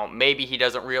right now. Maybe he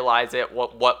doesn't realize it,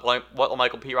 what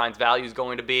La'Mical Pirine's value is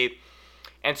going to be.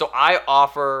 And so I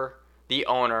offer the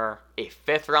owner a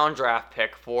 5th round draft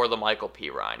pick for La'Mical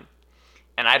Pirine.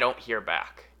 And I don't hear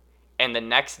back. And the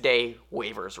next day,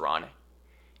 waivers run.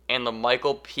 And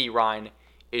La'Mical Pirine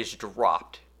is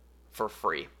dropped for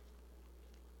free.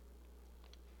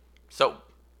 So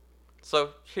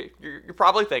you're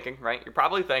probably thinking, right? You're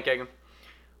probably thinking,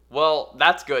 well,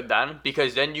 that's good then,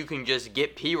 because then you can just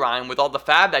get Pirine with all the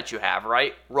fab that you have,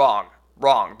 right? Wrong,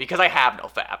 because I have no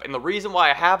fab. And the reason why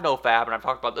I have no fab, and I've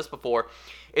talked about this before,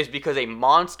 is because a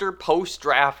monster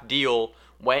post-draft deal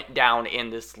went down in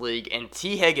this league, and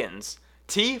T. Higgins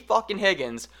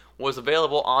was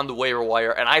available on the waiver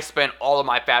wire, and I spent all of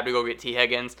my fab to go get T.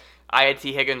 Higgins. I had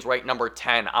T. Higgins ranked number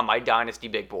 10 on my Dynasty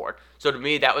Big Board. So to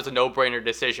me, that was a no-brainer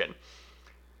decision.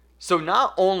 So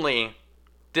not only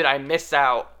did I miss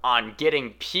out on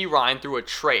getting Pirine through a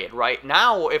trade, right?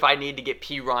 Now, if I need to get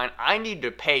Pirine, I need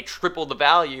to pay triple the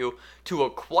value to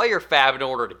acquire fab in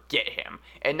order to get him.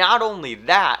 And not only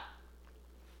that,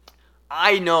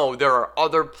 I know there are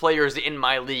other players in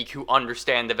my league who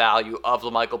understand the value of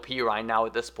La'Mical Pirine now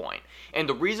at this point. And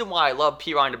the reason why I love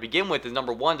Pirine to begin with is,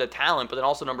 number one, the talent, but then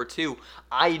also number two,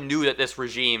 I knew that this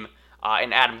regime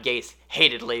and Adam Gase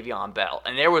hated Le'Veon Bell.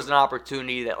 And there was an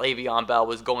opportunity that Le'Veon Bell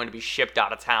was going to be shipped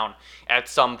out of town at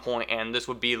some point, and this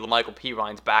would be La'Mical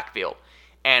Pirine's backfield.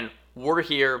 And we're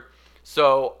here.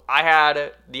 So I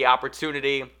had the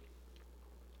opportunity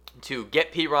to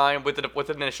get Pirine with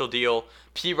an initial deal.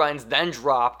 Pirine's then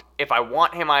dropped. If I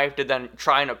want him, I have to then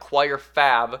try and acquire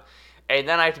fab. And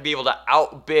then I have to be able to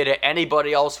outbid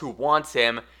anybody else who wants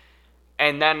him.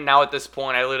 And then now at this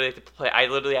point, I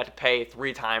literally have to pay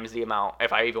 3 times the amount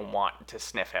if I even want to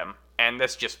sniff him. And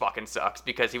this just fucking sucks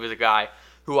because he was a guy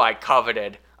who I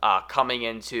coveted coming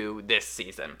into this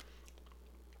season.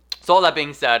 So all that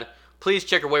being said, please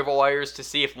check your waiver wires to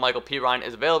see if La'Mical Pirine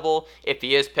is available. If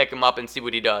he is, pick him up and see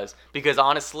what he does. Because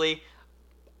honestly,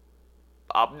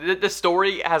 the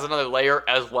story has another layer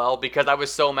as well, because I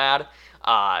was so mad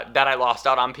that I lost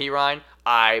out on Pirine.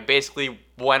 I basically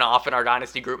went off in our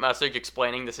Dynasty group message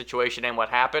explaining the situation and what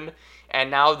happened.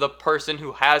 And now the person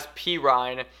who has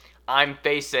Pirine, I'm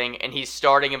facing, and he's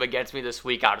starting him against me this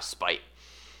week out of spite.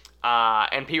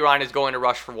 And Pirine is going to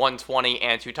rush for 120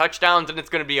 and 2 touchdowns, and it's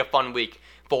going to be a fun week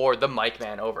for the Mike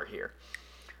Man over here.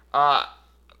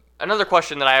 Another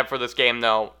question that I have for this game,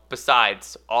 though,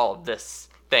 besides all of this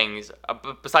things,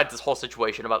 besides this whole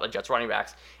situation about the Jets running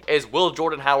backs, is will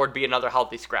Jordan Howard be another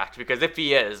healthy scratch? Because if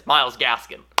he is, Myles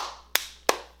Gaskin,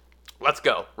 let's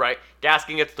go, right?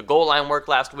 Gaskin gets the goal line work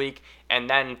last week, and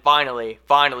then finally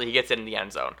he gets in the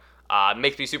end zone.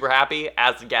 Makes me super happy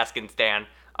as the Gaskin stan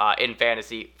in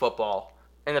fantasy football,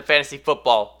 in the fantasy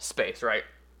football space, right?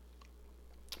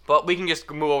 But we can just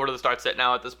move over to the start sit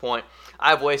now at this point.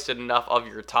 I've wasted enough of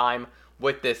your time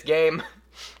with this game.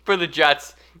 For the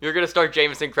Jets, you're going to start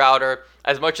Jamison Crowder.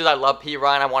 As much as I love P.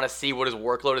 Ryan, I want to see what his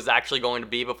workload is actually going to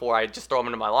be before I just throw him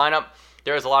into my lineup.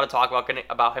 There's a lot of talk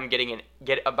about him getting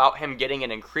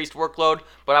an increased workload,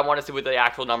 but I want to see what the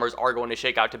actual numbers are going to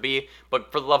shake out to be.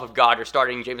 But for the love of God, you're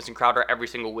starting Jamison Crowder every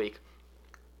single week.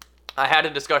 I had a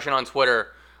discussion on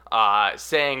Twitter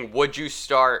saying, would you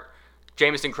start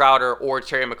Jamison Crowder or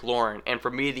Terry McLaurin? And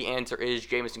for me, the answer is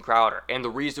Jamison Crowder. And the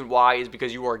reason why is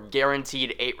because you are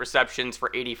guaranteed 8 receptions for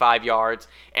 85 yards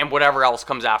and whatever else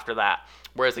comes after that.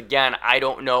 Whereas, again, I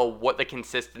don't know what the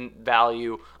consistent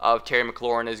value of Terry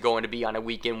McLaurin is going to be on a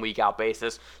week-in, week-out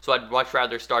basis. So I'd much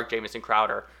rather start Jamison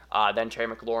Crowder than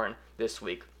Terry McLaurin this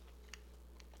week.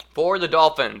 For the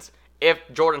Dolphins, if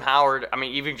Jordan Howard,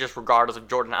 even just regardless if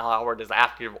Jordan Howard is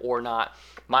active or not,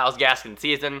 Myles Gaskin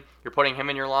season, you're putting him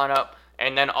in your lineup.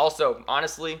 And then also,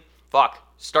 honestly,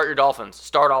 start your Dolphins.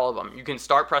 Start all of them. You can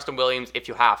start Preston Williams if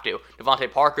you have to.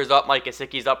 Devontae Parker's up, Mike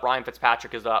Gesicki's up, Ryan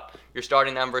Fitzpatrick is up. You're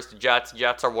starting them versus the Jets.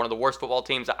 Jets are one of the worst football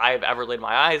teams that I have ever laid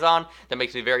my eyes on. That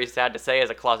makes me very sad to say as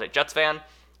a closet Jets fan.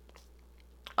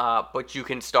 But you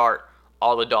can start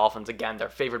all the Dolphins. Again, they're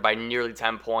favored by nearly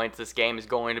 10 points. This game is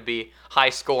going to be high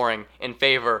scoring in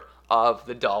favor of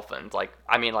the Dolphins.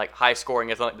 High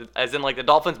scoring as in the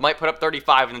Dolphins might put up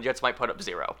 35 and the Jets might put up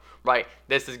 0, right?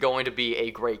 This is going to be a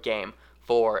great game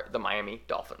for the Miami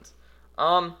Dolphins.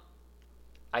 I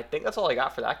think that's all I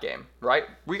got for that game, right?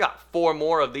 We got 4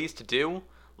 more of these to do.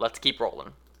 Let's keep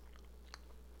rolling.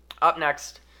 Up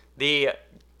next, the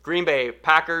Green Bay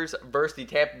Packers versus the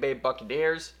Tampa Bay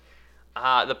Buccaneers.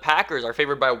 The Packers are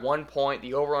favored by 1 point.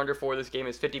 The over-under for this game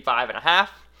is 55.5,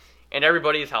 and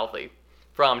everybody is healthy.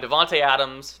 From Devontae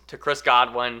Adams to Chris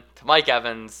Godwin to Mike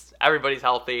Evans, everybody's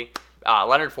healthy.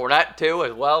 Leonard Fournette, too,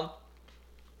 as well.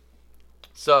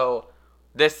 So,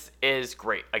 this is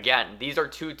great. Again, these are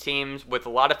 2 teams with a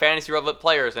lot of fantasy-relevant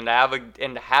players, and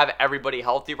to have everybody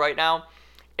healthy right now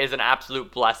is an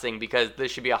absolute blessing because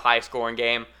this should be a high-scoring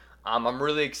game. I'm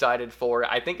really excited for it.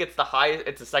 I think it's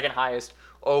the second highest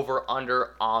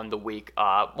over-under on the week,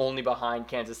 only behind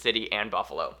Kansas City and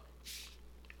Buffalo.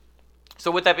 So,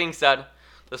 with that being said,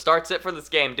 the start sit for this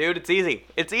game, dude, it's easy.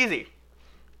 It's easy.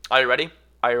 Are you ready?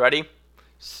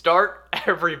 Start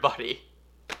everybody.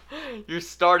 You're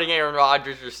starting Aaron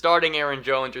Rodgers. You're starting Aaron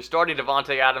Jones. You're starting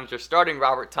Devontae Adams. You're starting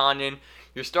Robert Tonyan.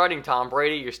 You're starting Tom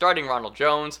Brady. You're starting Ronald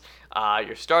Jones.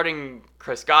 You're starting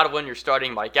Chris Godwin. You're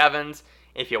starting Mike Evans.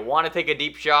 If you want to take a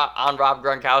deep shot on Rob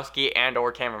Gronkowski and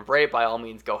or Cameron Brate, by all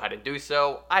means, go ahead and do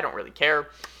so. I don't really care.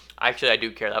 Actually, I do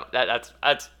care.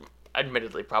 That's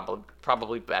admittedly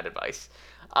probably bad advice.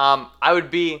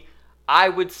 I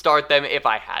would start them if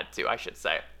I had to, I should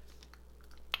say.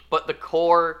 But the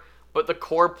core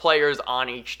players on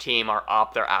each team are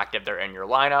up, they're active, they're in your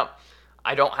lineup.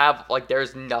 I don't have,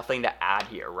 there's nothing to add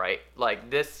here, right?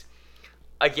 This,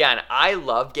 again, I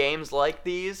love games like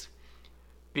these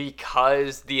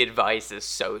because the advice is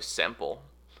so simple.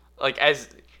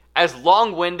 As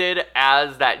long-winded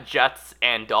as that Jets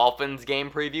and Dolphins game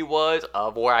preview was,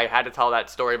 of where I had to tell that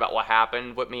story about what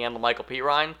happened with me and Michael P.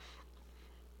 Ryan,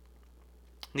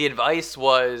 the advice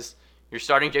was, you're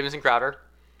starting Jamison Crowder,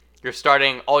 you're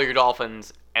starting all your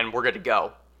Dolphins, and we're good to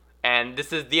go. And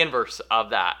this is the inverse of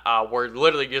that. We're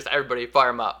literally just everybody fire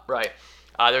them up, right?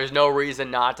 There's no reason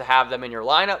not to have them in your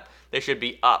lineup. They should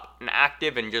be up and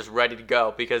active and just ready to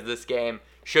go because this game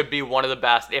should be one of the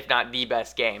best, if not the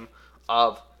best game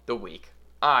of the week.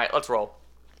 All right, let's roll.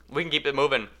 We can keep it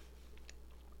moving.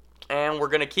 And we're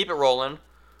going to keep it rolling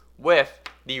with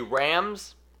the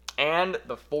Rams and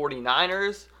the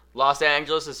 49ers. Los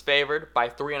Angeles is favored by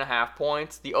 3.5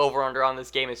 points. The over-under on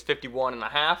this game is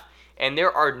 51.5. And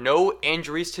there are no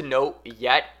injuries to note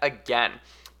yet again.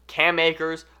 Cam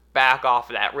Akers back off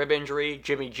of that rib injury.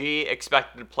 Jimmy G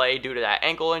expected to play due to that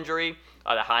ankle injury,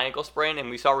 the high ankle sprain. And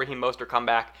we saw Raheem Mostert come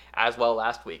back as well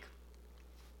last week.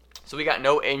 So we got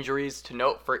no injuries to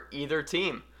note for either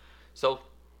team. So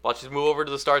let's just move over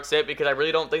to the start sit because I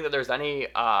really don't think that there's any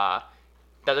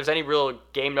real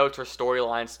game notes or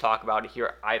storylines to talk about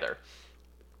here either.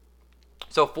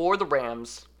 So for the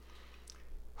Rams,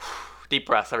 deep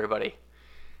breaths, everybody.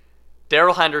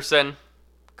 Darrell Henderson,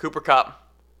 Cooper Kupp,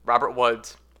 Robert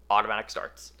Woods, automatic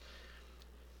starts.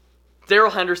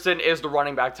 Darrell Henderson is the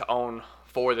running back to own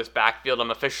for this backfield.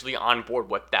 I'm officially on board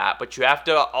with that. But you have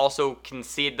to also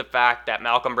concede the fact that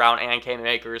Malcolm Brown and Cam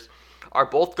Akers are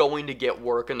both going to get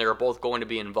work and they're both going to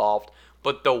be involved.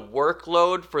 But the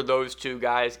workload for those two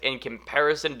guys in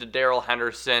comparison to Darrell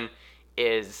Henderson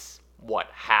is,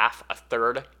 half, a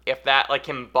third, if that,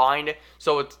 combined.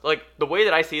 So it's, the way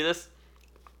that I see this,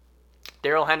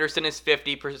 Darrell Henderson is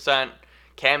 50%,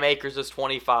 Cam Akers is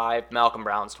 25%, Malcolm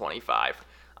Brown's 25%.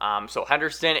 So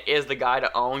Henderson is the guy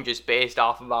to own just based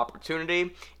off of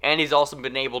opportunity, and he's also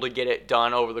been able to get it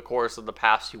done over the course of the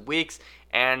past 2 weeks,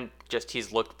 and just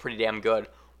he's looked pretty damn good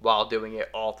while doing it,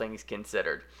 all things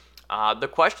considered. The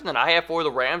question that I have for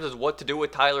the Rams is what to do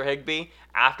with Tyler Higbee.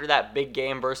 After that big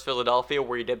game versus Philadelphia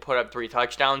where he did put up 3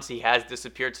 touchdowns, he has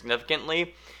disappeared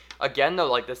significantly. Again, though,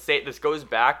 like this goes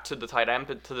back to the tight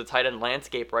end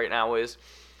landscape right now is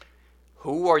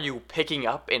who are you picking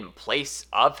up in place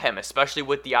of him, especially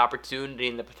with the opportunity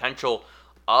and the potential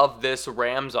of this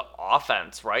Rams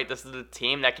offense, right? This is a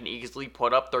team that can easily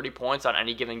put up 30 points on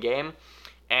any given game,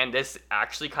 and this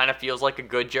actually kind of feels like a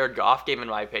good Jared Goff game in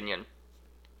my opinion.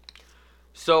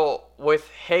 So with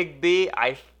Higbee,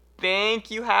 I think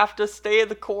you have to stay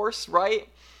the course, right?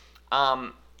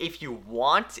 If you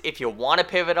want to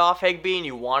pivot off Higbee and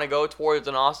you want to go towards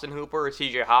an Austin Hooper or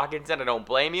TJ Hockenson, I don't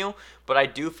blame you. But I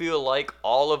do feel like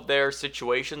all of their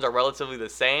situations are relatively the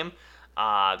same.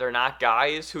 They're not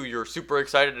guys who you're super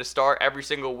excited to start every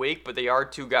single week, but they are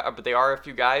a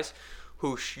few guys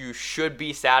who you should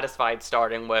be satisfied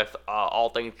starting with, all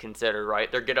things considered, right?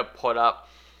 They're gonna put up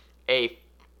a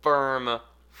firm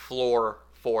floor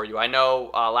for you. I know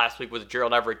last week was a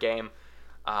Gerald Everett game.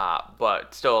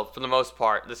 But still, for the most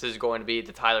part, this is going to be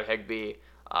the Tyler Higbee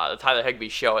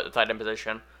show at the tight end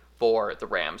position for the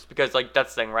Rams. Because, like,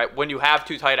 that's the thing, right? When you have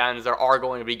 2 tight ends, there are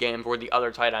going to be games where the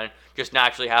other tight end just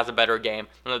naturally has a better game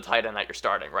than the tight end that you're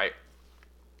starting, right?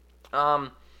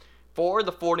 For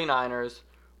the 49ers,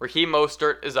 Raheem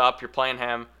Mostert is up. You're playing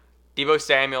him. Deebo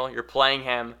Samuel, you're playing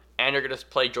him. And you're going to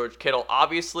play George Kittle.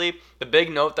 Obviously, the big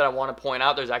note that I want to point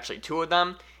out, there's actually 2 of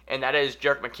them. And that is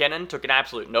Jerick McKinnon took an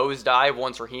absolute nosedive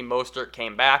once Raheem Mostert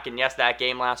came back. And yes, that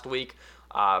game last week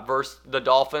versus the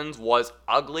Dolphins was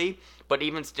ugly. But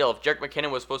even still, if Jerick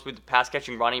McKinnon was supposed to be the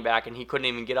pass-catching running back and he couldn't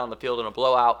even get on the field in a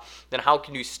blowout, then how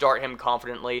can you start him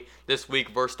confidently this week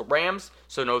versus the Rams?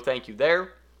 So no thank you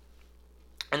there.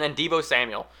 And then Deebo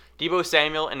Samuel. Deebo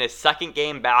Samuel in his second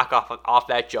game back off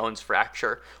that Jones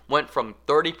fracture went from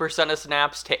 30% of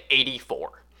snaps to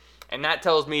 84%. And that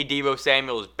tells me Deebo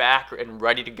Samuel is back and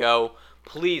ready to go.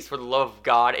 Please, for the love of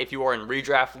God, if you are in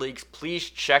redraft leagues, please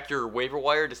check your waiver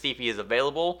wire to see if he is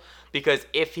available. Because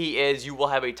if he is, you will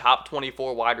have a top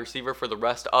 24 wide receiver for the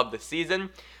rest of the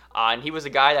season. And he was a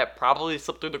guy that probably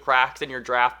slipped through the cracks in your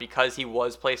draft because he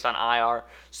was placed on IR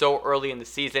so early in the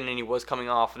season and he was coming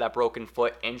off of that broken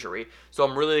foot injury. So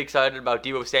I'm really excited about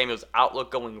Deebo Samuel's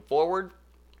outlook going forward,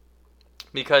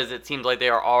 because it seems like they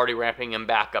are already ramping him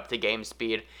back up to game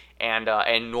speed and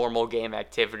normal game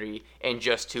activity in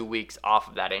just 2 weeks off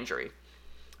of that injury.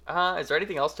 Is there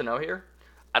anything else to know here?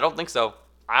 I don't think so.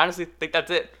 I honestly think that's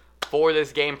it for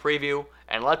this game preview.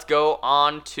 And let's go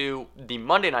on to the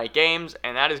Monday night games,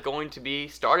 and that is going to be,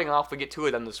 starting off, we get 2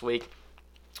 of them this week.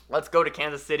 Let's go to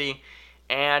Kansas City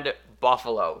and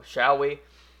Buffalo, shall we?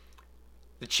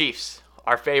 The Chiefs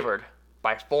are favored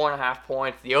by 4.5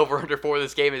 points. The over-under for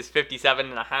this game is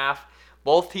 57.5.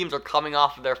 Both teams are coming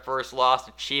off of their first loss.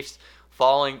 The Chiefs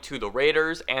falling to the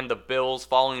Raiders and the Bills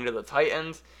falling to the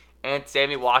Titans. And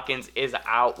Sammy Watkins is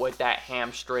out with that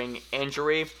hamstring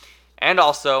injury. And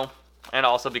also,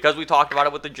 because we talked about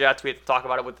it with the Jets, we have to talk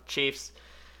about it with the Chiefs.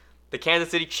 The Kansas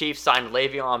City Chiefs signed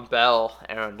Le'Veon Bell,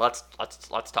 and let's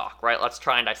talk, right? Let's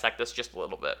try and dissect this just a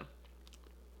little bit.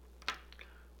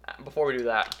 Before we do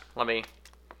that, I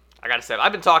gotta say,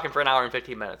 I've been talking for an hour and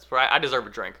 15 minutes, right? I deserve a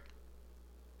drink.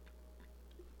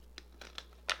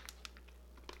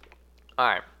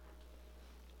 Alright.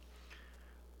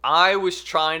 I was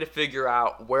trying to figure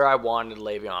out where I wanted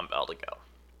Le'Veon Bell to go.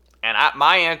 And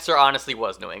my answer honestly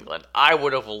was New England. I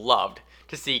would have loved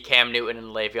to see Cam Newton and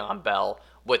Le'Veon Bell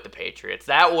with the Patriots.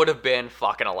 That would have been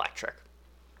fucking electric.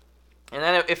 And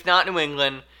then if not New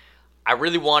England, I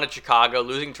really wanted Chicago.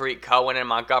 Losing Tariq Cohen and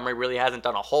Montgomery really hasn't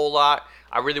done a whole lot.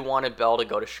 I really wanted Bell to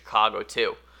go to Chicago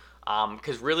too.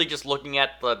 Because really just looking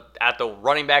at the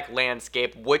running back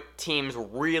landscape, what teams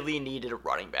really needed a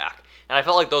running back. And I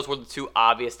felt like those were the 2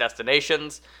 obvious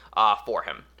destinations for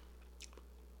him.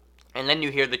 And then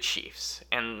you hear the Chiefs.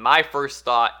 And my first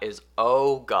thought is,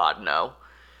 oh God, no.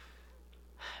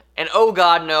 And oh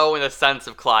God, no in the sense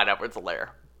of Clyde Edwards-Helaire.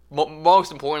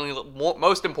 Most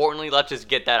importantly, let's just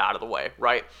get that out of the way,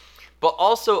 right? But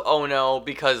also, oh no,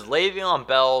 because Le'Veon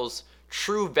Bell's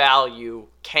true value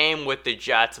came with the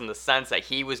Jets in the sense that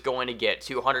he was going to get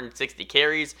 260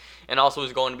 carries and also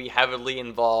was going to be heavily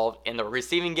involved in the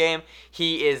receiving game.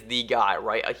 He is the guy,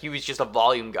 right? He was just a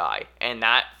volume guy, and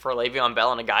that for Le'Veon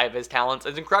Bell and a guy of his talents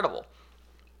is incredible.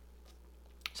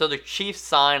 So the Chiefs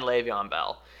signed Le'Veon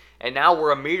Bell, And now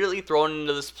we're immediately thrown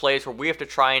into this place where we have to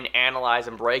try and analyze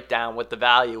and break down what the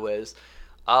value is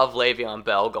of Le'Veon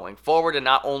Bell going forward, and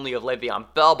not only of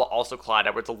Le'Veon Bell, but also Clyde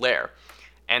Edwards-Helaire.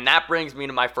 And that brings me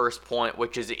to my first point,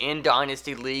 which is in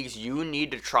Dynasty Leagues, you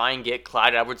need to try and get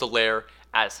Clyde Edwards-Helaire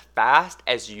as fast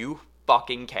as you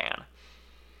fucking can.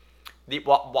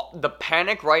 The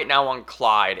panic right now on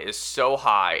Clyde is so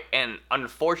high, and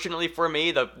unfortunately for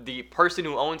me, the person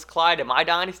who owns Clyde in my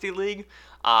Dynasty League,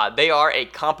 they are a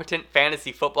competent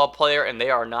fantasy football player, and they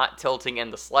are not tilting in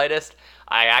the slightest.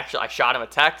 I shot him a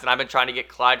text, and I've been trying to get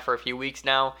Clyde for a few weeks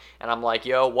now, and I'm like,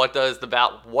 yo, what does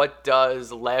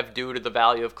Lev do to the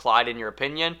value of Clyde in your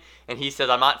opinion? And he says,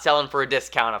 I'm not selling for a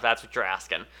discount if that's what you're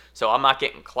asking. So I'm not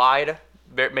getting Clyde.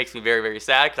 It makes me very, very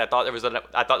sad because I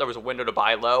thought there was a window to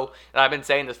buy low, and I've been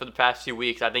saying this for the past few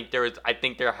weeks. I think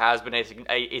there has been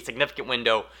a significant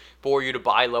window for you to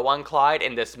buy low on Clyde,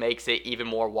 and this makes it even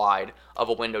more wide of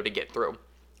a window to get through.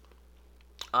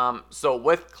 So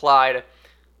with Clyde,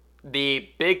 the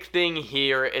big thing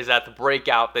here is that the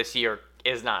breakout this year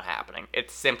is not happening.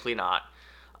 It's simply not.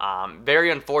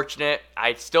 Very unfortunate.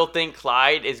 I still think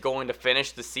Clyde is going to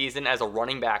finish the season as a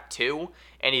running back 2,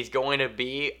 and he's going to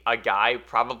be a guy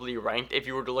probably ranked, if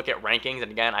you were to look at rankings,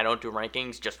 and again, I don't do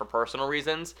rankings just for personal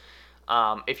reasons.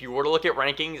 If you were to look at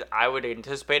rankings, I would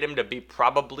anticipate him to be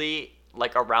probably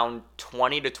like around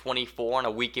 20 to 24 on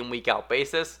a week in, week out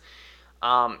basis.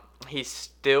 He's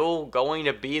still going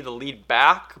to be the lead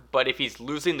back, but if he's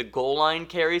losing the goal line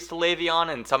carries to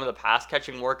Le'Veon and some of the pass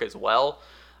catching work as well,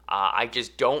 I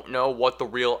just don't know what the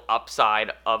real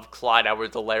upside of Clyde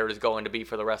Edwards-Helaire is going to be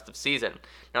for the rest of the season.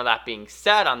 Now, that being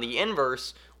said, on the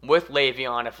inverse, with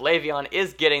Le'Veon, if Le'Veon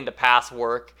is getting the pass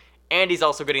work and he's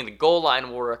also getting the goal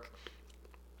line work,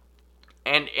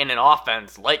 and in an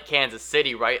offense like Kansas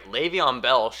City, right, Le'Veon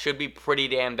Bell should be pretty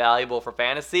damn valuable for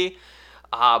fantasy.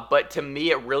 But to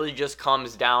me, it really just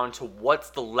comes down to what's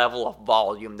the level of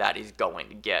volume that he's going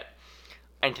to get.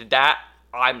 And to that,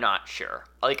 I'm not sure.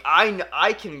 Like,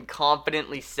 I can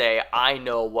confidently say I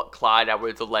know what Clyde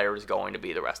Edwards-Helaire is going to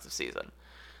be the rest of the season.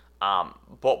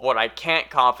 But what I can't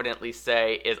confidently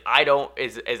say is I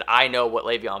know what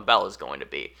Le'Veon Bell is going to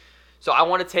be. So I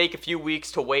want to take a few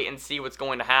weeks to wait and see what's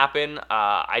going to happen.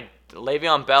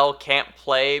 Le'Veon Bell can't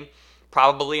play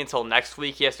probably until next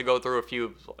week. He has to go through a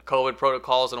few COVID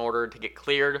protocols in order to get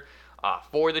cleared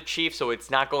for the Chiefs. So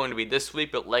it's not going to be this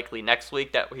week, but likely next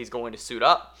week that he's going to suit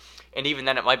up. And even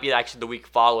then, it might be actually the week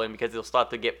following because he'll start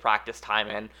to get practice time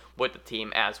in with the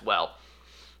team as well.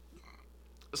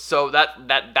 So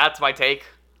that's my take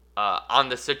on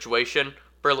the situation.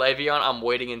 For Le'Veon, I'm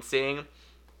waiting and seeing.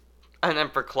 And then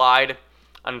for Clyde,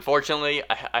 unfortunately,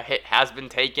 a hit has been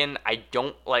taken. A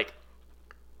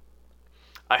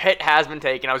hit has been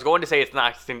taken. I was going to say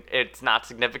it's not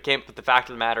significant, but the fact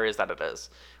of the matter is that it is.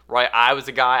 Right? I was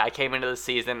a guy, I came into the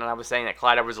season, and I was saying that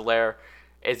Clyde Edwards-Helaire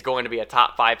is going to be a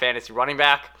top 5 fantasy running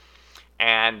back,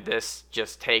 and this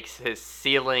just takes his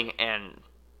ceiling and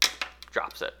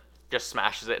drops it. Just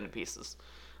smashes it into pieces.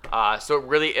 So it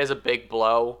really is a big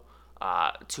blow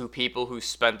to people who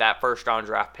spent that first-round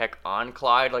draft pick on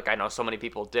Clyde, like I know so many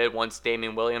people did once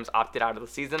Damian Williams opted out of the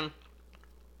season.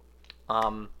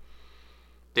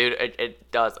 Dude,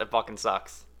 it does. It fucking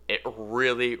sucks. It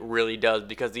really, really does,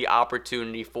 because the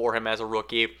opportunity for him as a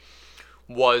rookie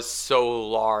was so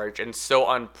large and so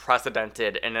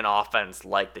unprecedented in an offense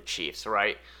like the Chiefs,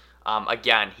 right?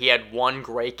 Again, he had one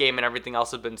great game and everything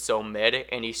else has been so mid,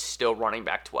 and he's still running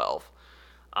back 12.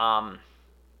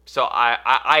 So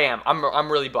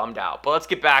I'm really bummed out. But let's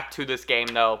get back to this game,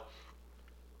 though.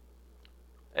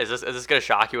 Is this gonna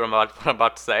shock you what I'm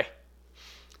about to say?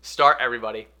 Start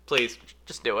everybody, please.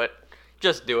 Just do it.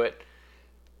 Just do it.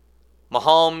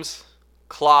 Mahomes,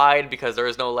 Clyde, because there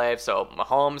is no Lev, so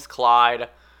Mahomes, Clyde,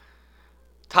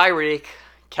 Tyreek,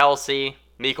 Kelsey,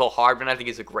 Mecole Hardman. I think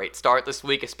is a great start this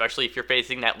week, especially if you're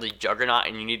facing that league juggernaut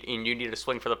and you need a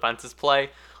swing for the fences play.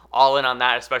 All in on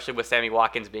that, especially with Sammy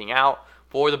Watkins being out.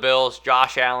 For the Bills,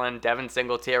 Josh Allen, Devin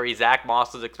Singletary, Zach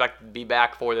Moss is expected to be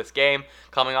back for this game.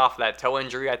 Coming off of that toe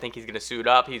injury, I think he's going to suit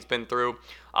up. He's been through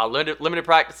limited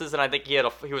practices, and I think he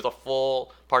was a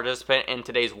full participant in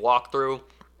today's walkthrough.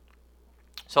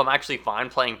 So I'm actually fine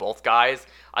playing both guys.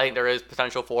 I think there is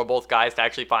potential for both guys to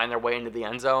actually find their way into the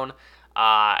end zone.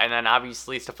 And then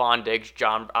obviously Stephon Diggs.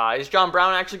 Is John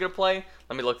Brown actually going to play?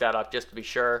 Let me look that up just to be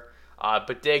sure.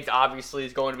 But Diggs obviously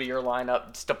is going to be your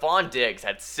lineup. Stephon Diggs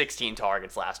had 16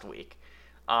 targets last week.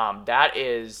 That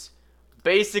is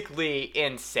basically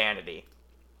insanity.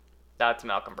 That's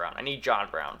Malcolm Brown. I need John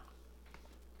Brown.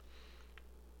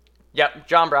 Yep,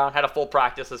 John Brown had a full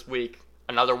practice this week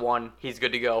another one. He's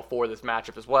good to go for this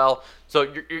matchup as well.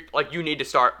 So you need to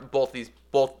start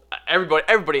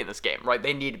everybody in this game, right?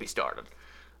 They need to be started.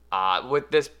 With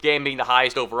this game being the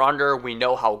highest over-under, we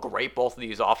know how great both of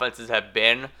these offenses have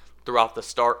been throughout the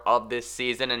start of this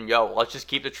season. And, let's just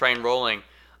keep the train rolling.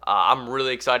 I'm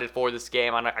really excited for this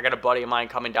game. I got a buddy of mine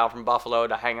coming down from Buffalo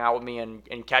to hang out with me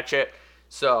and catch it.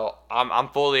 So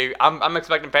I'm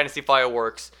expecting fantasy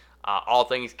fireworks, all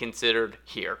things considered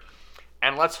here.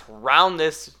 And let's round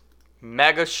this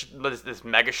mega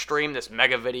stream, this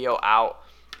mega video out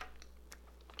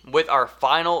with our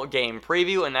final game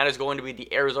preview, and that is going to be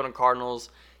the Arizona Cardinals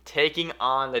taking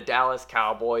on the Dallas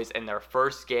Cowboys in their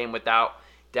first game without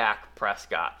Dak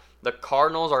Prescott. The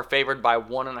Cardinals are favored by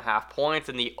 1.5 points,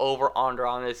 and the over-under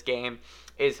on this game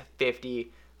is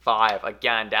 55.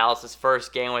 Again, Dallas'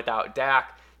 first game without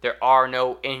Dak. There are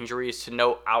no injuries to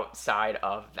note outside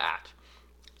of that.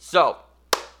 So,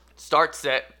 start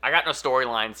sit. I got no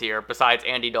storylines here besides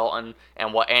Andy Dalton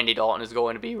and what Andy Dalton is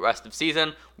going to be rest of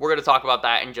season. We're going to talk about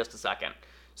that in just a second.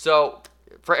 So,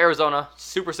 for Arizona,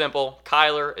 super simple.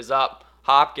 Kyler is up.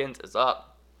 Hopkins is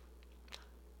up.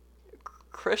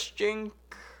 Christian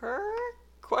Kirk?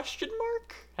 Question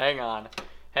mark? Hang on.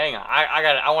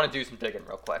 I want to do some digging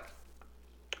real quick.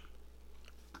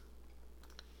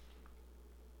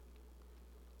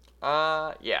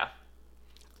 Yeah.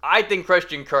 I think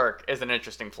Christian Kirk is an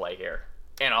interesting play here,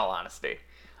 in all honesty.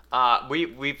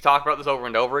 We've talked about this over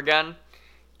and over again,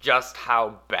 just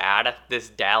how bad this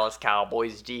Dallas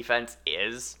Cowboys defense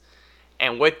is.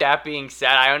 And with that being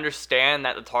said, I understand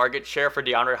that the target share for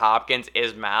DeAndre Hopkins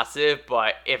is massive,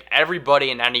 but if everybody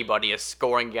and anybody is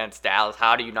scoring against Dallas,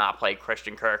 how do you not play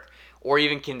Christian Kirk? Or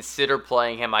even consider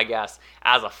playing him, I guess,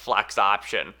 as a flex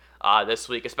option this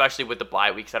week, especially with the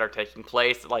bye weeks that are taking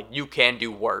place. Like, you can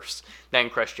do worse than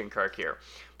Christian Kirk here.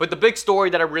 But the big story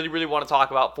that I really, really want to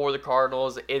talk about for the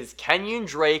Cardinals is Kenyon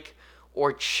Drake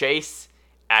or Chase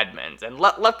Edmonds. And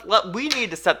we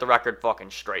need to set the record fucking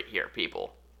straight here,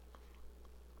 people.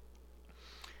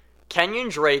 Kenyon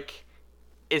Drake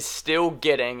is still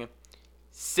getting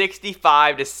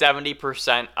 65 to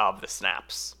 70% of the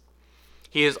snaps.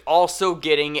 He is also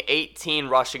getting 18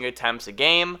 rushing attempts a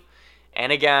game.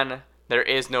 And again, there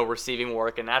is no receiving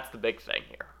work, and that's the big thing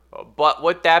here. But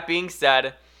with that being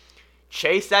said,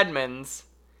 Chase Edmonds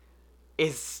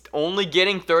is only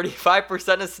getting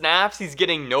 35% of snaps. He's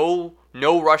getting no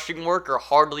rushing work or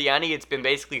hardly any. It's been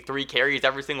basically 3 carries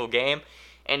every single game.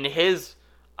 And his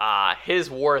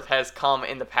worth has come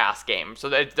in the past game. So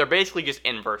they're basically just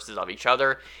inverses of each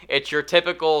other. It's your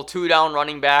typical 2-down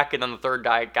running back, and then the third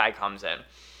guy comes in.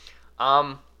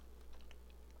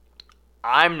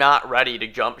 I'm not ready to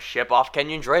jump ship off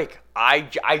Kenyon Drake. I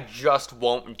just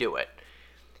won't do it.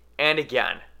 And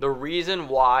again, the reason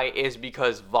why is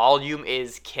because volume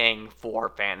is king for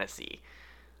fantasy.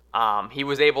 He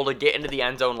was able to get into the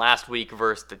end zone last week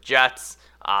versus the Jets.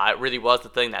 It really was the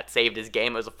thing that saved his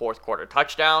game as a fourth quarter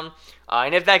touchdown.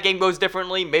 And if that game goes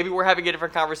differently, maybe we're having a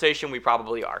different conversation. We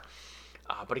probably are.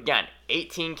 But again,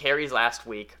 18 carries last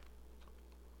week.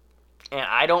 And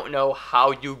I don't know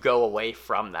how you go away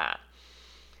from that.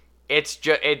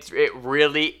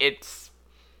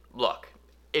 Look,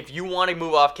 if you want to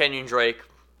move off Kenyon Drake,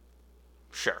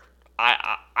 sure.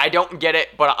 I don't get it,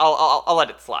 but I'll let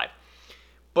it slide.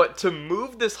 But to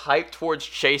move this hype towards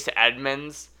Chase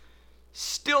Edmonds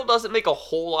still doesn't make a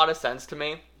whole lot of sense to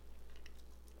me.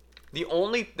 The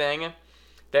only thing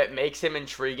that makes him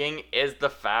intriguing is the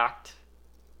fact...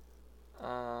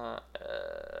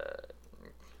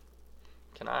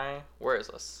 Where is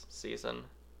this? Season.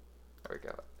 There we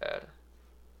go. Ed.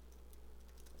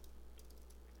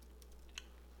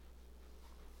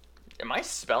 Am I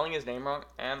spelling his name wrong?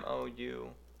 M-O-U...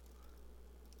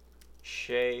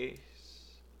 Chase...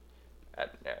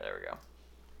 There we go.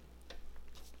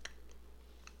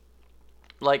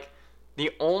 Like,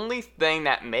 the only thing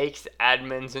that makes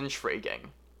Edmonds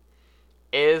intriguing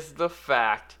is the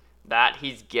fact that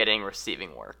he's getting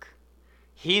receiving work.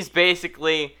 He's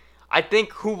basically, I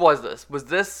think, who was this? Was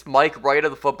this Mike Wright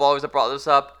of the Footballers that brought this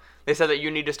up? They said that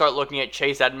you need to start looking at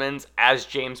Chase Edmonds as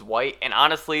James White. And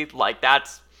honestly, like,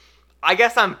 I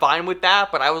guess I'm fine with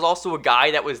that, but I was also a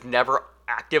guy that was never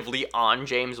actively on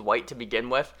James White to begin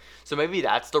with. So maybe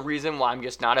that's the reason why I'm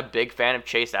just not a big fan of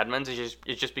Chase Edmonds.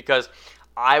 It's just because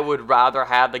I would rather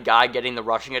have the guy getting the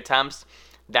rushing attempts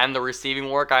than the receiving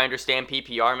work. I understand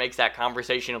PPR makes that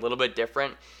conversation a little bit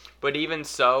different. But even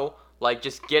so, like,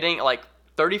 just getting, like,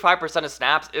 35% of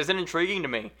snaps isn't intriguing to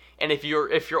me. And if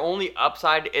your only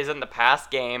upside isn't the pass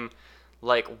game,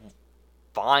 like,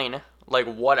 fine. Like,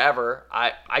 whatever.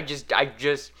 I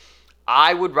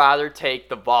would rather take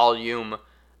the volume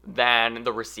than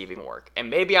the receiving work. And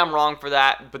maybe I'm wrong for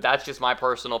that, but that's just my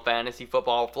personal fantasy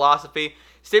football philosophy.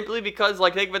 Simply because,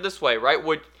 like, think of it this way, right?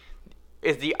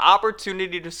 Is the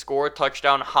opportunity to score a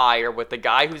touchdown higher with the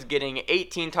guy who's getting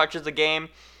 18 touches a game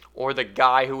or the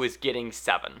guy who is getting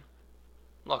 7?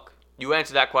 Look, you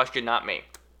answer that question, not me.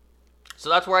 So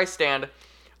that's where I stand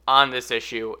on this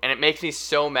issue, and it makes me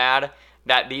so mad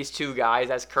that these two guys,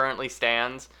 as currently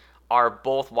stands, are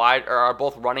both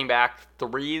running back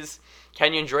 3s.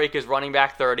 Kenyon Drake is running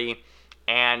back 30,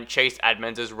 and Chase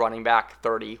Edmonds is running back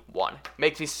 31.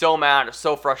 Makes me so mad,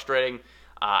 so frustrating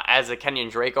as a Kenyon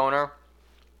Drake owner.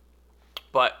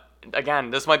 But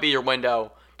again, this might be your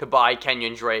window to buy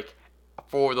Kenyon Drake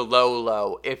for the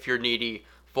low if you're needy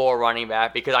for running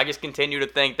back, because I just continue to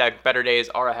think that better days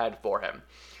are ahead for him.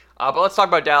 But let's talk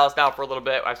about Dallas now for a little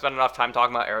bit. I've spent enough time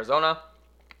talking about Arizona.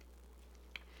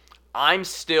 I'm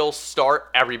still start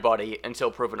everybody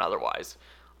until proven otherwise.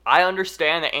 I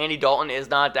understand that Andy Dalton is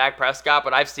not Dak Prescott,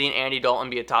 but I've seen Andy Dalton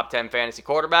be a top 10 fantasy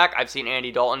quarterback. I've seen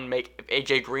Andy Dalton make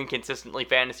AJ Green consistently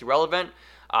fantasy relevant.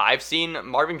 I've seen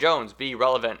Marvin Jones be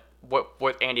relevant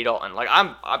with Andy Dalton. Like,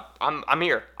 I'm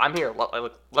here. I'm here.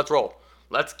 Let's roll.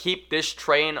 Let's keep this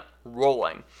train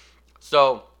rolling.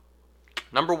 So,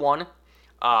 number one,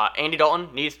 Andy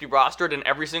Dalton needs to be rostered in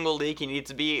every single league. He needs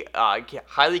to be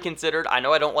highly considered. I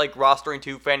know I don't like rostering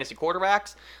two fantasy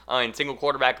quarterbacks in single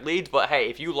quarterback leagues, but hey,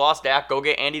 if you lost Dak, go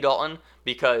get Andy Dalton,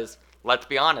 because let's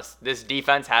be honest, this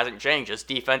defense hasn't changed. This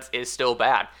defense is still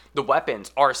bad. The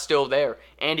weapons are still there.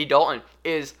 Andy Dalton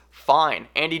is fine.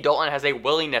 Andy Dalton has a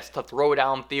willingness to throw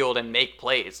downfield and make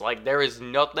plays. Like, there is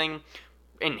nothing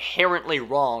inherently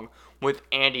wrong with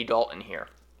Andy Dalton here.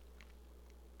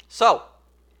 So,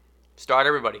 start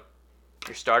everybody.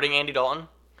 You're starting Andy Dalton.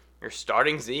 You're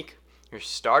starting Zeke. You're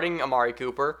starting Amari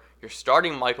Cooper. You're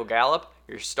starting Michael Gallup.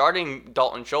 You're starting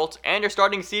Dalton Schultz. And you're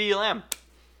starting CeeDee Lamb.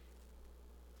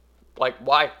 Like,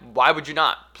 why? Why would you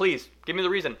not? Please, give me the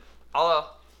reason.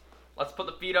 Let's put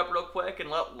the feet up real quick and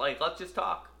let's just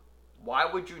talk. Why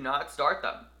would you not start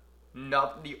them?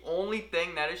 No, the only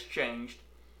thing that has changed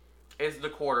is the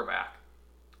quarterback.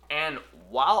 And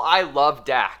while I love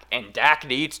Dak, and Dak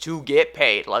needs to get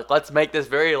paid, let's make this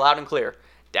very loud and clear.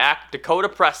 Dakota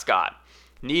Prescott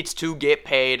needs to get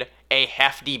paid a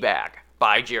hefty bag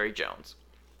by Jerry Jones.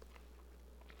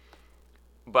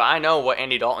 But I know what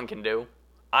Andy Dalton can do.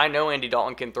 I know Andy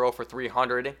Dalton can throw for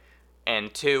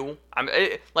 302.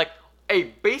 A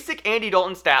basic Andy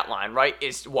Dalton stat line, right,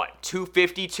 is what?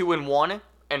 250, 2-1,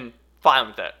 and fine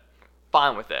with it.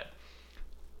 Fine with it.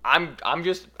 I'm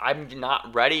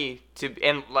not ready to,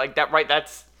 and like that, right?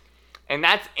 That's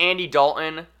Andy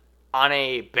Dalton on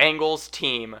a Bengals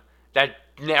team that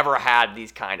never had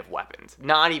these kind of weapons,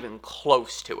 not even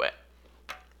close to it.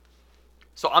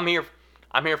 So I'm here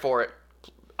for it.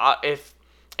 If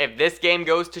this game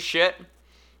goes to shit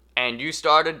and you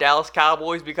started Dallas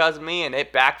Cowboys because of me and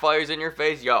it backfires in your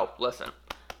face, listen,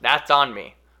 that's on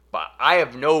me. But I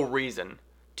have no reason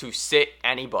to sit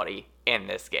anybody in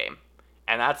this game.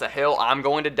 And that's a hill I'm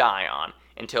going to die on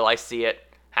until I see it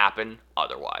happen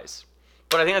otherwise.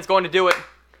 But I think that's going to do it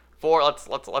for,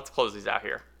 let's close these out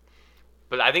here.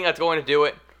 But I think that's going to do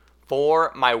it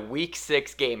for my Week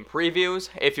 6 game previews.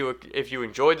 If you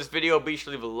enjoyed this video, be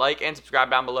sure to leave a like and subscribe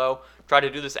down below. Try to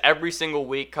do this every single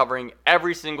week, covering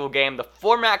every single game. The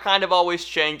format kind of always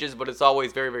changes, but it's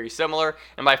always very, very similar.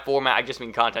 And by format, I just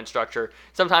mean content structure.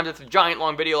 Sometimes it's a giant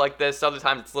long video like this. Other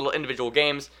times it's little individual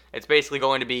games. It's basically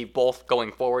going to be both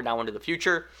going forward now into the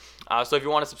future. So if you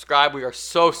want to subscribe, we are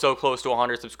so close to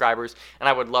 100 subscribers, and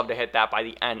I would love to hit that by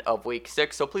the end of Week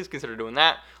 6. So please consider doing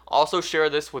that. Also share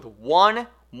this with one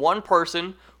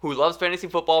person who loves fantasy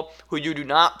football who you do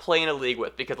not play in a league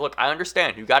with. Because look, I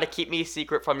understand, you got to keep me a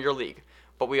secret from your league.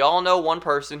 But we all know one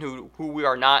person who we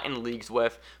are not in leagues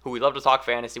with, who we love to talk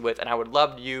fantasy with, and I would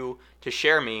love you to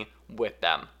share me with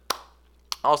them.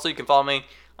 Also, you can follow me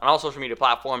on all social media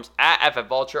platforms at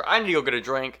FFVulture. I need to go get a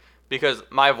drink because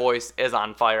my voice is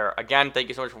on fire. Again, thank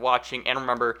you so much for watching, and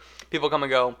remember, people come and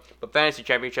go, but fantasy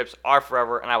championships are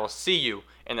forever, and I will see you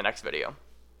in the next video.